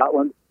here in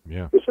Scotland.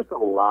 Yeah. It's just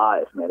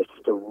alive, man. It's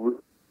just a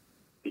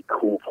really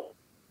cool place.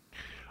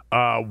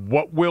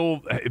 What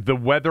will the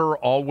weather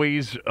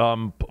always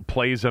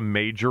plays a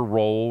major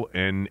role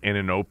in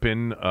an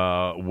Open?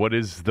 What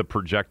is the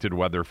projected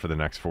weather for the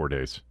next 4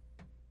 days?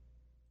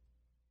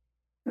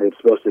 It's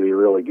supposed to be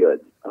really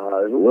good.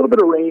 There's a little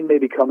bit of rain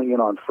maybe coming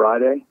in on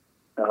Friday,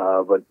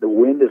 but the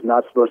wind is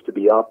not supposed to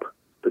be up.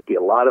 There'll be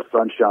a lot of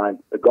sunshine.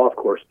 The golf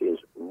course is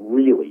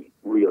really,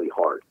 really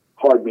hard.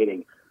 Hard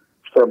meaning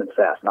firm and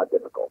fast, not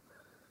difficult.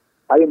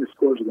 I think the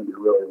scores are going to be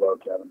really low,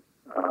 Kevin.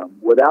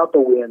 Without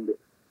the wind,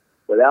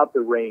 without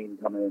the rain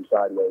coming in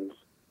sideways,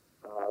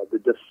 the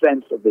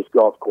defense of this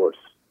golf course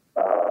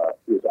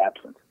is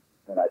absent.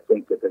 And I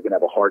think that they're going to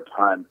have a hard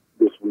time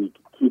this week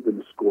keeping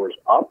the scores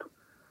up.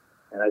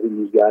 And I think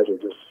these guys are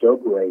just so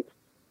great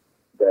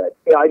that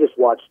I just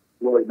watched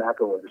Rory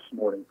McIlroy this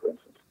morning, for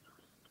instance,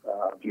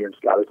 here in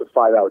Scotland. It's a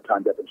 5-hour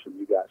time difference from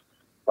you guys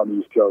on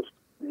the East Coast.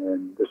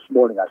 And this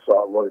morning I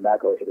saw Rory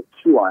McIlroy hit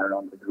a 2-iron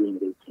on the green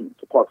at 18.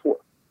 It's a par 4.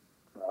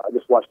 I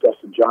just watched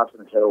Dustin Johnson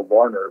and Harold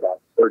Varner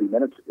about 30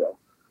 minutes ago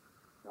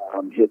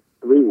hit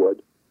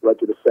 3-wood right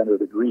to the center of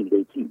the green at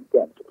 18.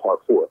 Again, it's a par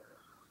 4.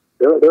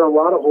 There are a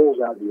lot of holes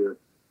out here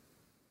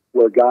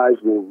where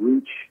guys will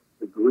reach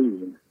the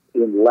green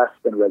in less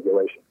than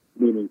regulation,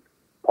 meaning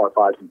par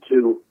 5s and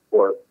 2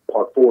 or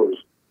par 4s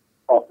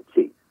off the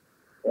tee.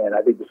 And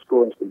I think the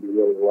scoring is going to be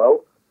really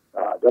low.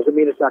 Doesn't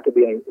mean it's not going to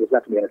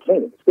be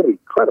entertaining. It's going to be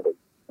incredibly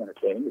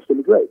entertaining. It's going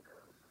to be great.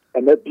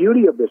 And the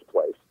beauty of this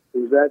place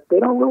is that they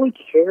don't really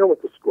care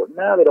what the score.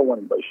 Now they don't want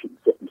anybody shooting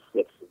 56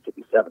 and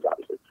 57s,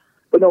 obviously.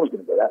 But no one's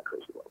going to go that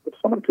crazy low. But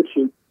someone could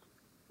shoot,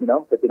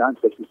 59,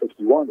 60,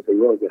 61 if they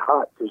really get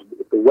hot. Because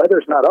if the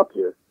weather's not up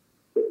here,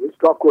 this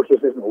golf course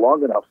just isn't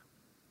long enough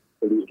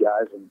for these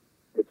guys, and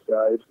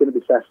it's going to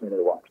be fascinating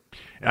to watch.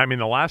 I mean,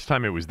 the last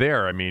time it was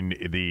there, I mean,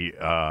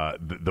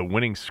 the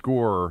winning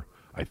score,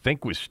 I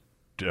think, was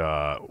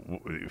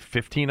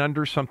 15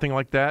 under, something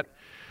like that,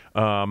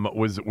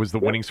 was the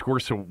winning score.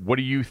 So what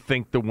do you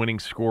think the winning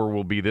score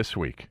will be this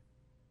week?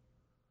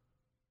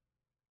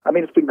 I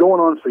mean, it's been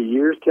going on for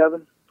years,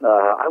 Kevin.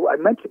 I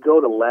meant to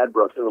go to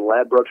Ladbrokes. There's a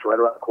Ladbrokes right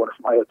around the corner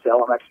from my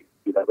hotel. I'm actually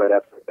going to do that right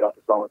after I get off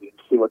the phone with you and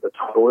see what the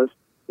total is,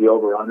 the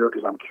over-under,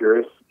 because I'm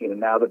curious.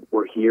 Now that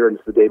we're here and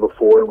it's the day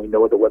before and we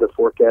know what the weather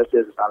forecast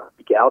is, it's not a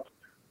week out.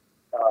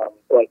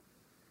 But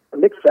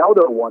Nick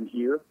Faldo won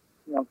here,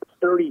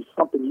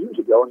 30-something years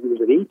ago, and he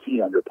was at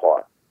 18 under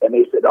par. And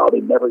they said,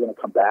 they're never going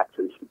to come back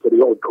to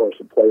the old course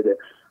and play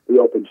the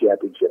Open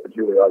Championship. And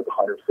here we are at the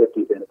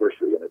 150th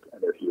anniversary,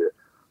 and they're here.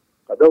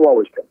 They'll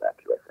always come back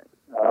here, I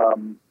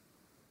think.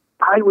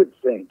 I would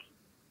think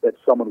that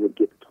someone would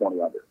get to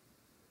 20 under.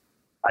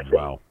 I think.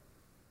 Wow.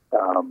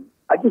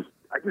 I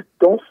just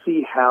don't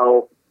see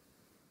how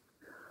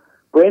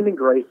Brandon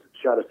Grace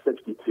shot a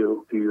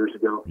 62 a few years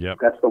ago. Yep.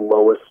 That's the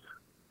lowest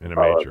in a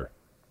major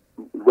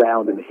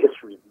round in the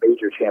history of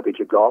major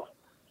championship golf.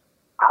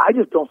 I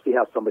just don't see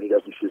how somebody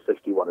doesn't shoot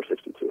 61 or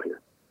 62 here.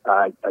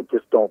 I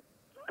just don't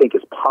think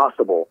it's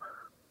possible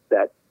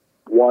that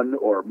one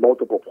or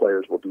multiple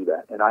players will do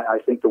that. And I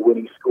think the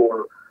winning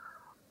score,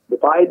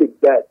 if I had to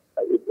bet,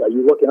 are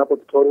you looking up what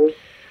the total is?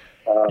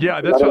 Yeah,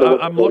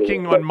 I'm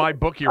looking on my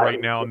bookie right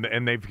now,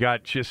 and they've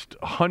got just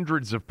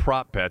hundreds of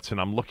prop bets,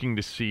 and I'm looking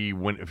to see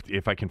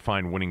if I can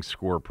find winning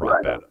score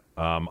prop bet.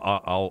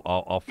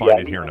 I'll find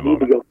it here in a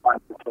moment.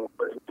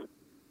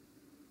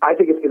 I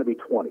think it's going to be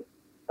 20.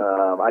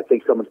 I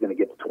think someone's going to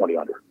get to 20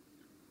 under,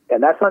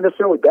 and that's not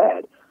necessarily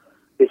bad.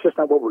 It's just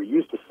not what we're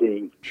used to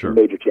seeing Sure. in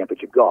major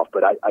championship golf.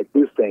 But I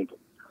do think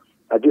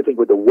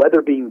with the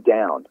weather being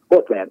down,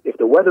 look, man, if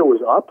the weather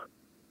was up,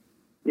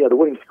 the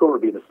winning score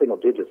would be in the single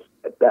digits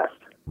at best.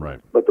 Right.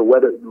 But the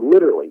weather,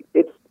 literally,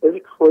 it's a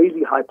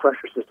crazy high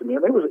pressure system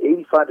here. It was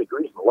 85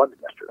 degrees in London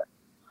yesterday.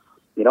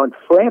 In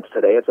France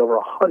today, it's over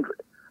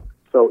 100.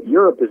 So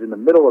Europe is in the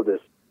middle of this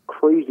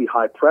crazy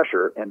high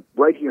pressure, and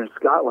right here in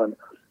Scotland,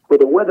 where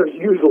the weather's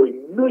usually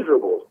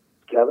miserable,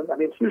 Kevin. I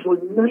mean, it's usually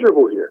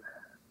miserable here.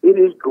 It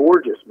is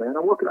gorgeous, man.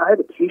 I have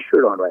a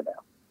T-shirt on right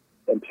now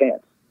and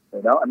pants.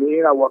 I mean,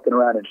 you're not walking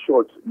around in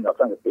shorts.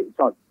 It's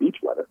not beach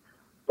weather,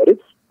 but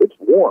it's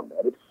warm, man.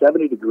 It's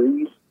 70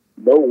 degrees,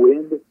 no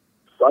wind,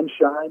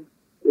 sunshine.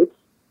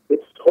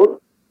 It's totally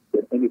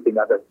anything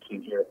I've ever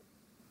seen here.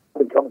 I've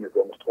been coming here for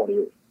almost 20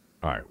 years.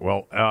 All right.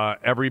 Well,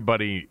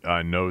 everybody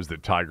knows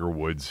that Tiger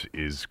Woods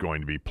is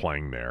going to be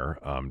playing there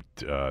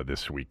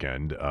this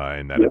weekend,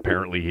 and that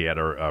apparently he had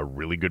a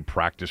really good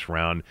practice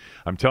round.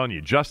 I'm telling you,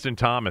 Justin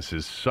Thomas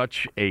is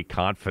such a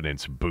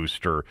confidence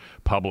booster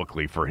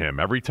publicly for him.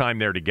 Every time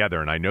they're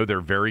together, and I know they're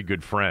very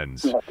good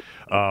friends,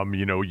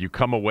 you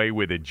come away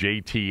with a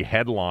JT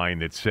headline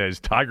that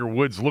says, Tiger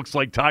Woods looks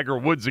like Tiger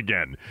Woods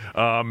again.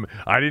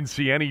 I didn't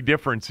see any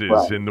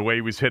differences in the way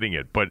he was hitting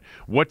it. But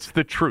what's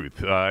the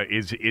truth?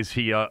 Is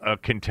he a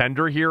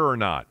contender here or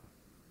not?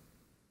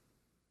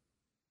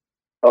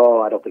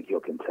 Oh, I don't think he'll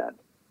contend.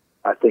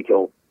 I think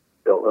he'll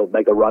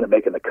make a run at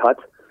making the cut,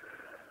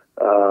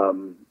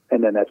 and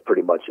then that's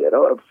pretty much it.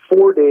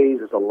 4 days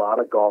is a lot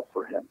of golf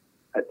for him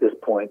at this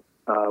point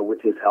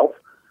with his health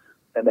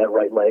and that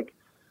right leg.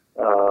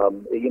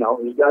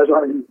 These guys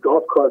aren't in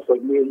golf carts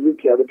like me and you,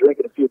 Kevin,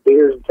 drinking a few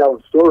beers and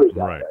telling stories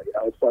out there.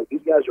 It's like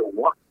these guys are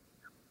walking.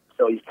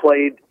 So he's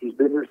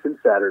been here since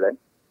Saturday.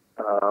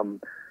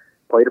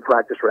 Played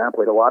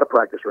a lot of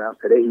practice rounds.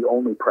 Today he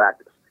only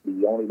practiced.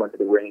 He only went to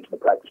the range and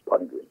the practice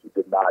putting green. He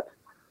did not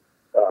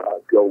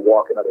go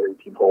walk another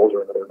 18 holes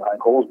or another 9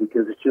 holes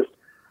because it's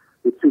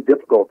too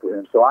difficult for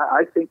him. So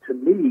I think, to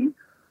me,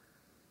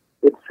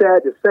 it's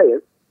sad to say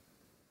it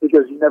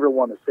because you never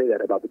want to say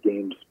that about the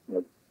game's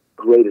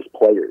greatest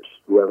players,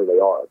 whoever they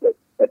are. But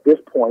at this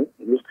point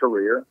in his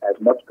career,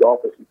 as much golf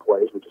as he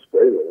plays, which is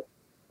very little,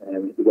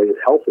 and the way his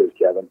health is,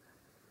 Kevin,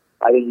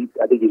 I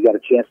think he's got a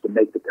chance to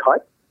make the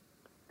cut.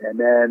 And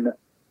then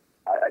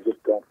I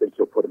just don't think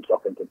he'll put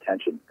himself in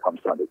contention come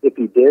Sunday. If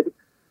he did,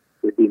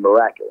 it'd be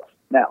miraculous.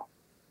 Now,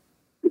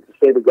 it's the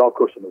favorite golf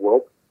course in the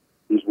world.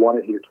 He's won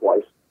it here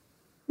twice.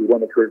 He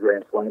won the career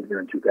Grand Slam here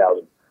in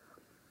 2000.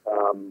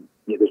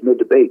 There's no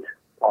debate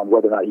on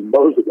whether or not he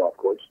knows the golf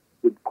course.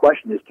 The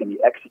question is, can he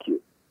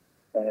execute?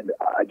 And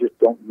I just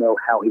don't know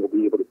how he will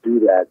be able to do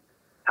that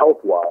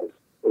health-wise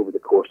over the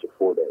course of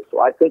 4 days.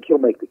 So I think he'll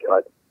make the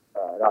cut.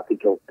 And I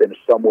think he'll finish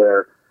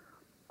somewhere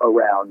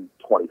around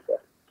 25th.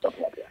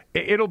 Something like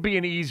that. It'll be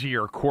an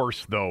easier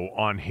course, though,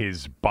 on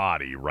his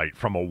body, right,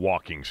 from a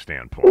walking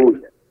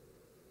standpoint.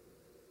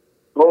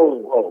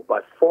 Oh,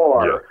 by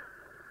far. Yeah.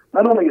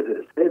 Not only is it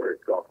his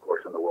favorite golf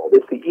course in the world,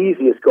 it's the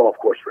easiest golf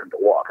course for him to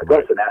walk.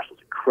 Augusta National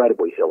is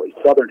incredibly hilly.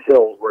 Southern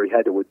Hills, where he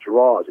had to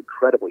withdraw, is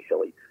incredibly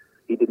hilly.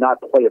 He did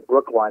not play at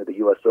Brookline at the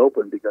U.S.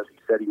 Open because he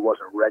said he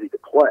wasn't ready to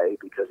play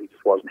because he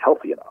just wasn't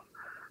healthy enough.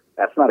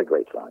 That's not a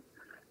great sign.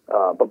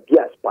 But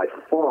yes, by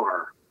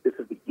far, this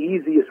is the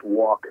easiest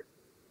walk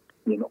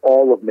in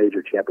all of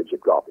major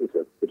championship golf. It's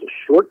a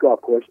short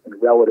golf course in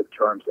relative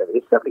terms.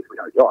 It's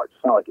 7,300 yards.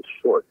 It's not like it's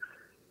short,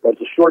 but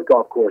it's a short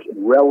golf course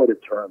in relative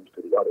terms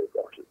to the other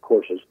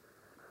courses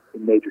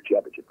in major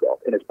championship golf,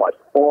 and it's by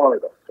far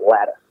the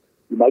flattest.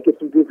 You might get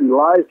some goofy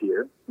lies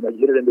here. You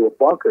hit it into a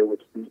bunker,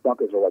 which these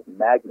bunkers are like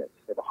magnets.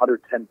 They have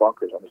 110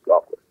 bunkers on this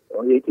golf course. They're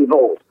only 18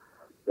 holes.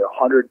 There are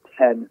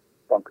 110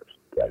 bunkers,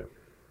 and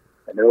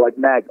they're like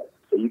magnets.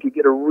 So you could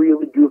get a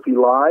really goofy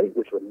lie,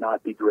 which would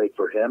not be great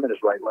for him and his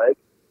right leg.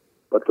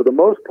 But for the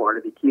most part,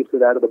 if he keeps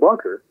it out of the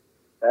bunkers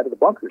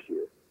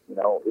here,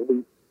 it'll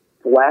be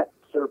flat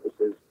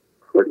surfaces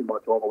pretty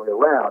much all the way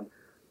around,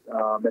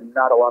 and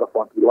not a lot of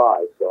funky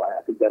lies. So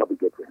I think that'll be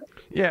good for him.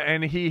 Yeah,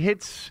 and he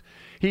hits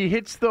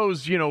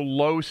those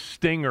low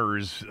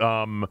stingers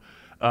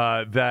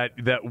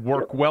that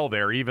work well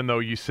there, even though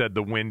you said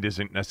the wind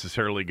isn't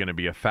necessarily going to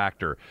be a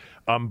factor.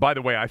 By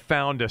the way, I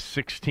found a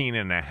 16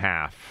 and a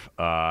half,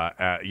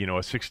 a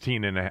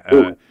 16 and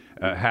a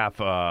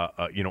half,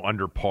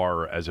 under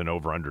par as an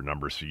over-under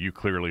number. So you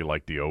clearly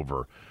like the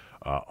over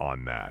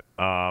on that.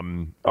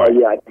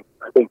 Yeah,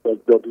 I think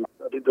they'll do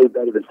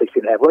better than 16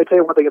 and a half. Let me tell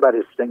you one thing about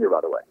his stinger,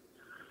 by the way.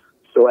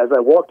 So as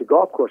I walked the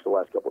golf course the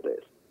last couple of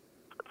days,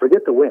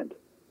 forget the wind.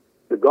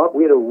 We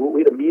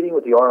had a meeting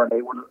with the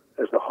RNA.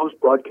 As the host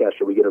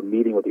broadcaster, we get a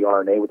meeting with the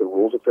RNA with the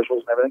rules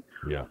officials and everything.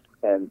 Yeah.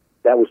 And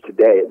that was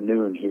today at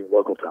noon here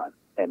local time.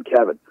 And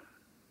Kevin,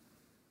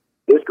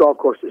 this golf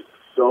course is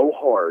so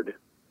hard,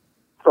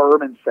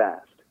 firm and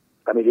fast.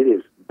 I mean, it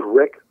is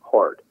brick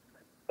hard,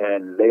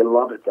 and they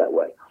love it that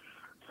way.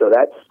 So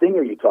that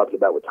stinger you talked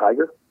about with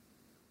Tiger,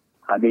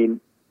 I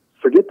mean,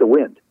 forget the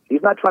wind.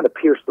 He's not trying to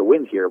pierce the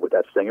wind here with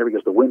that stinger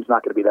because the wind's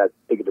not going to be that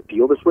big of a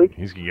deal this week.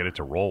 He's going to get it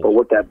to roll. But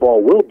what that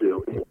ball will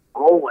do is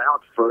roll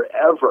out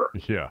forever.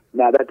 Yeah.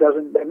 Now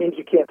that means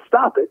you can't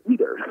stop it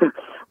either,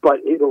 but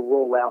it'll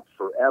roll out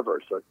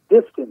forever. So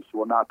distance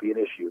will not be an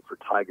issue for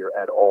Tiger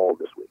at all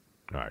this week.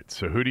 All right.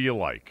 So who do you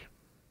like?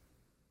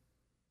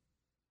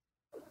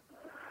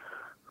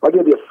 I'll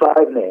give you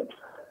 5 names.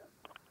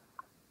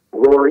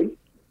 Rory,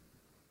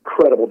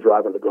 incredible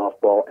driver of the golf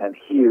ball, and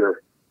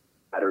here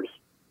matters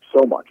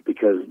so much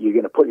because you're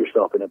going to put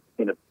yourself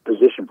in a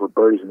position for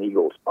birdies and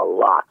eagles a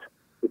lot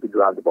if you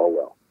drive the ball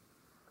well.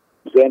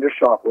 Xander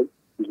Schauffele,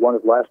 who's won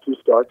his last 2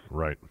 starts,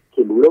 Right.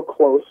 came real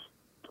close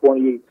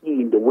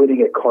 2018 to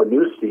winning at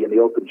Carnoustie in the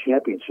Open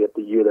Championship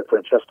the year that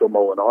Francesco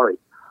Molinari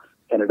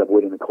ended up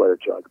winning the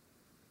Claret Jug.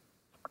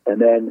 And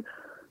then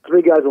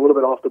 3 guys a little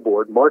bit off the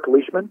board. Mark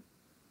Leishman,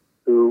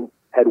 who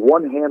had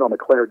one hand on the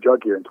Claret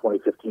Jug here in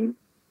 2015,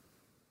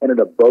 ended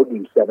up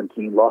bogeying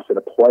 17, lost in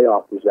a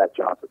playoff to Zach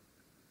Johnson.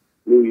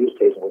 Louis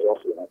Oosthuizen was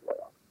also in that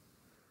playoff.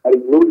 I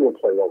think Louis will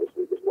play well this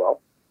week as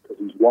well because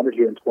he's won it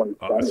here in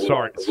 2010.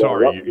 Sorry.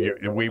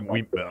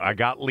 I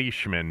got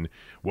Leishman.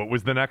 What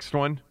was the next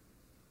one?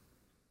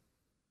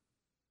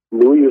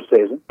 Louis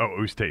Oosthuizen. Oh,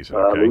 Oosthuizen.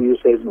 Okay. Louis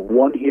Oosthuizen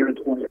won here in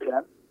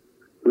 2010.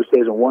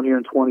 Oosthuizen won here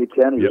in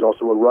 2010. He was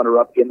also a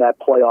runner-up in that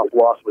playoff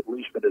loss with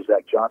Leishman to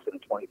Zach Johnson in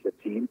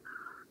 2015.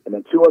 And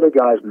then 2 other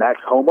guys,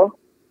 Max Homa,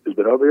 who's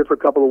been over here for a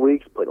couple of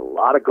weeks, played a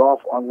lot of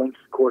golf on links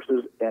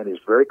courses, and is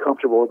very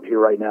comfortable over here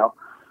right now,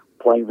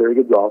 playing very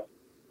good golf.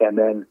 And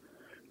then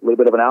a little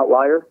bit of an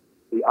outlier,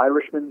 the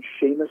Irishman,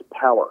 Seamus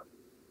Power.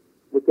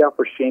 Look out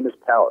for Seamus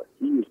Power.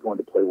 He is going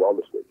to play well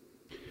this week.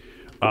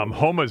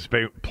 Homa's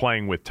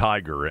playing with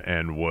Tiger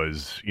and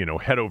was,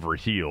 head over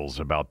heels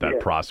about that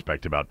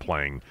prospect about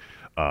playing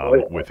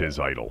with his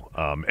idol.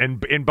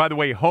 And by the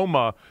way,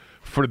 Homa,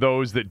 for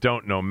those that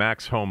don't know,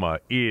 Max Homa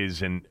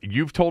is, and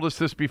you've told us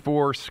this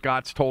before,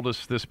 Scott's told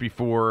us this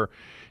before,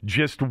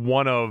 just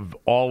one of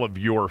all of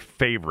your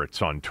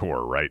favorites on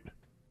tour, right?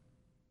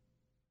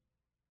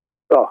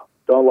 Oh,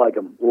 don't like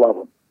him, love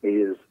him. He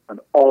is an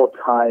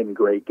all-time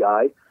great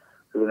guy.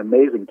 He's an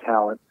amazing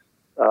talent.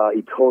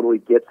 He totally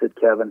gets it,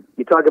 Kevin.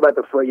 You talk about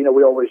the phrase,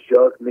 we always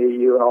joke, me,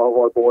 you, and all of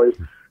our boys,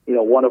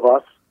 one of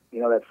us,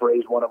 that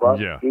phrase, one of us.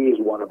 Yeah. He's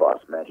one of us,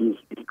 man. He's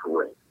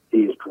great.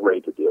 He's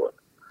great to deal with.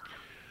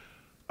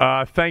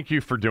 Thank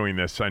you for doing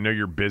this. I know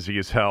you're busy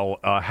as hell.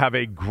 Have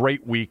a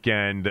great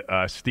weekend.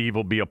 Steve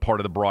will be a part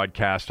of the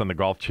broadcast on the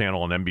Golf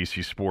Channel and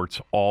NBC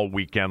Sports all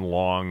weekend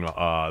long.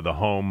 The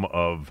home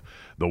of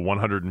the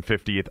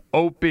 150th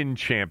Open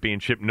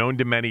Championship, known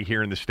to many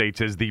here in the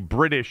States as the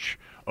British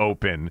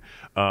Open,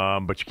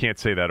 but you can't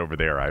say that over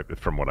there,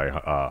 from what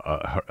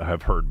I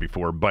have heard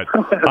before. But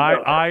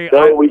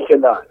we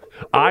cannot.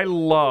 I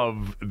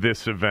love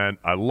this event.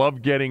 I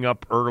love getting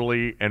up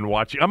early and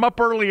watching. I'm up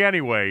early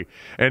anyway,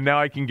 and now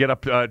I can get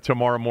up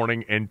tomorrow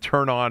morning and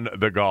turn on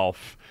the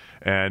golf,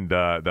 and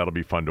that'll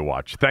be fun to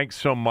watch. Thanks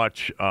so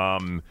much.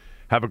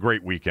 Have a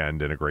great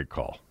weekend and a great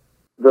call.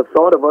 The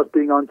thought of us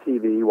being on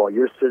TV while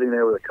you're sitting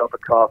there with a cup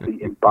of coffee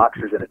in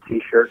boxers and a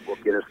T-shirt will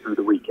get us through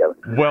the week, Kevin.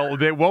 Well,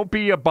 there won't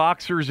be a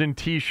boxers and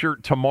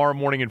T-shirt tomorrow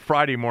morning and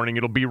Friday morning.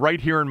 It'll be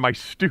right here in my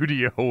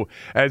studio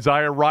as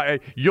I arrive.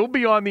 You'll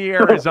be on the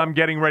air as I'm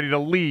getting ready to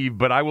leave,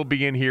 but I will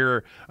be in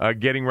here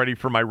getting ready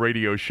for my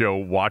radio show,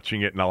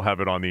 watching it, and I'll have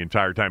it on the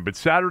entire time. But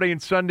Saturday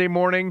and Sunday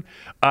morning,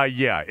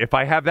 if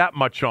I have that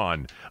much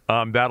on,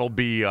 that'll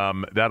be a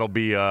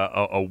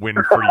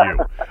win for you.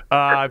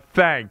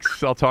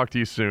 Thanks. I'll talk to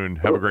you soon.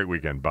 Have a great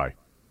weekend. Bye.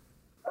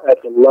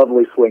 That's a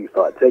lovely swing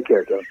thought. Take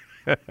care, Kevin.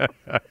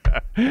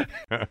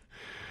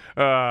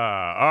 All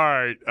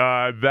right.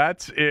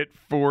 That's it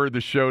for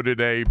the show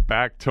today.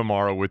 Back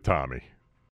tomorrow with Tommy.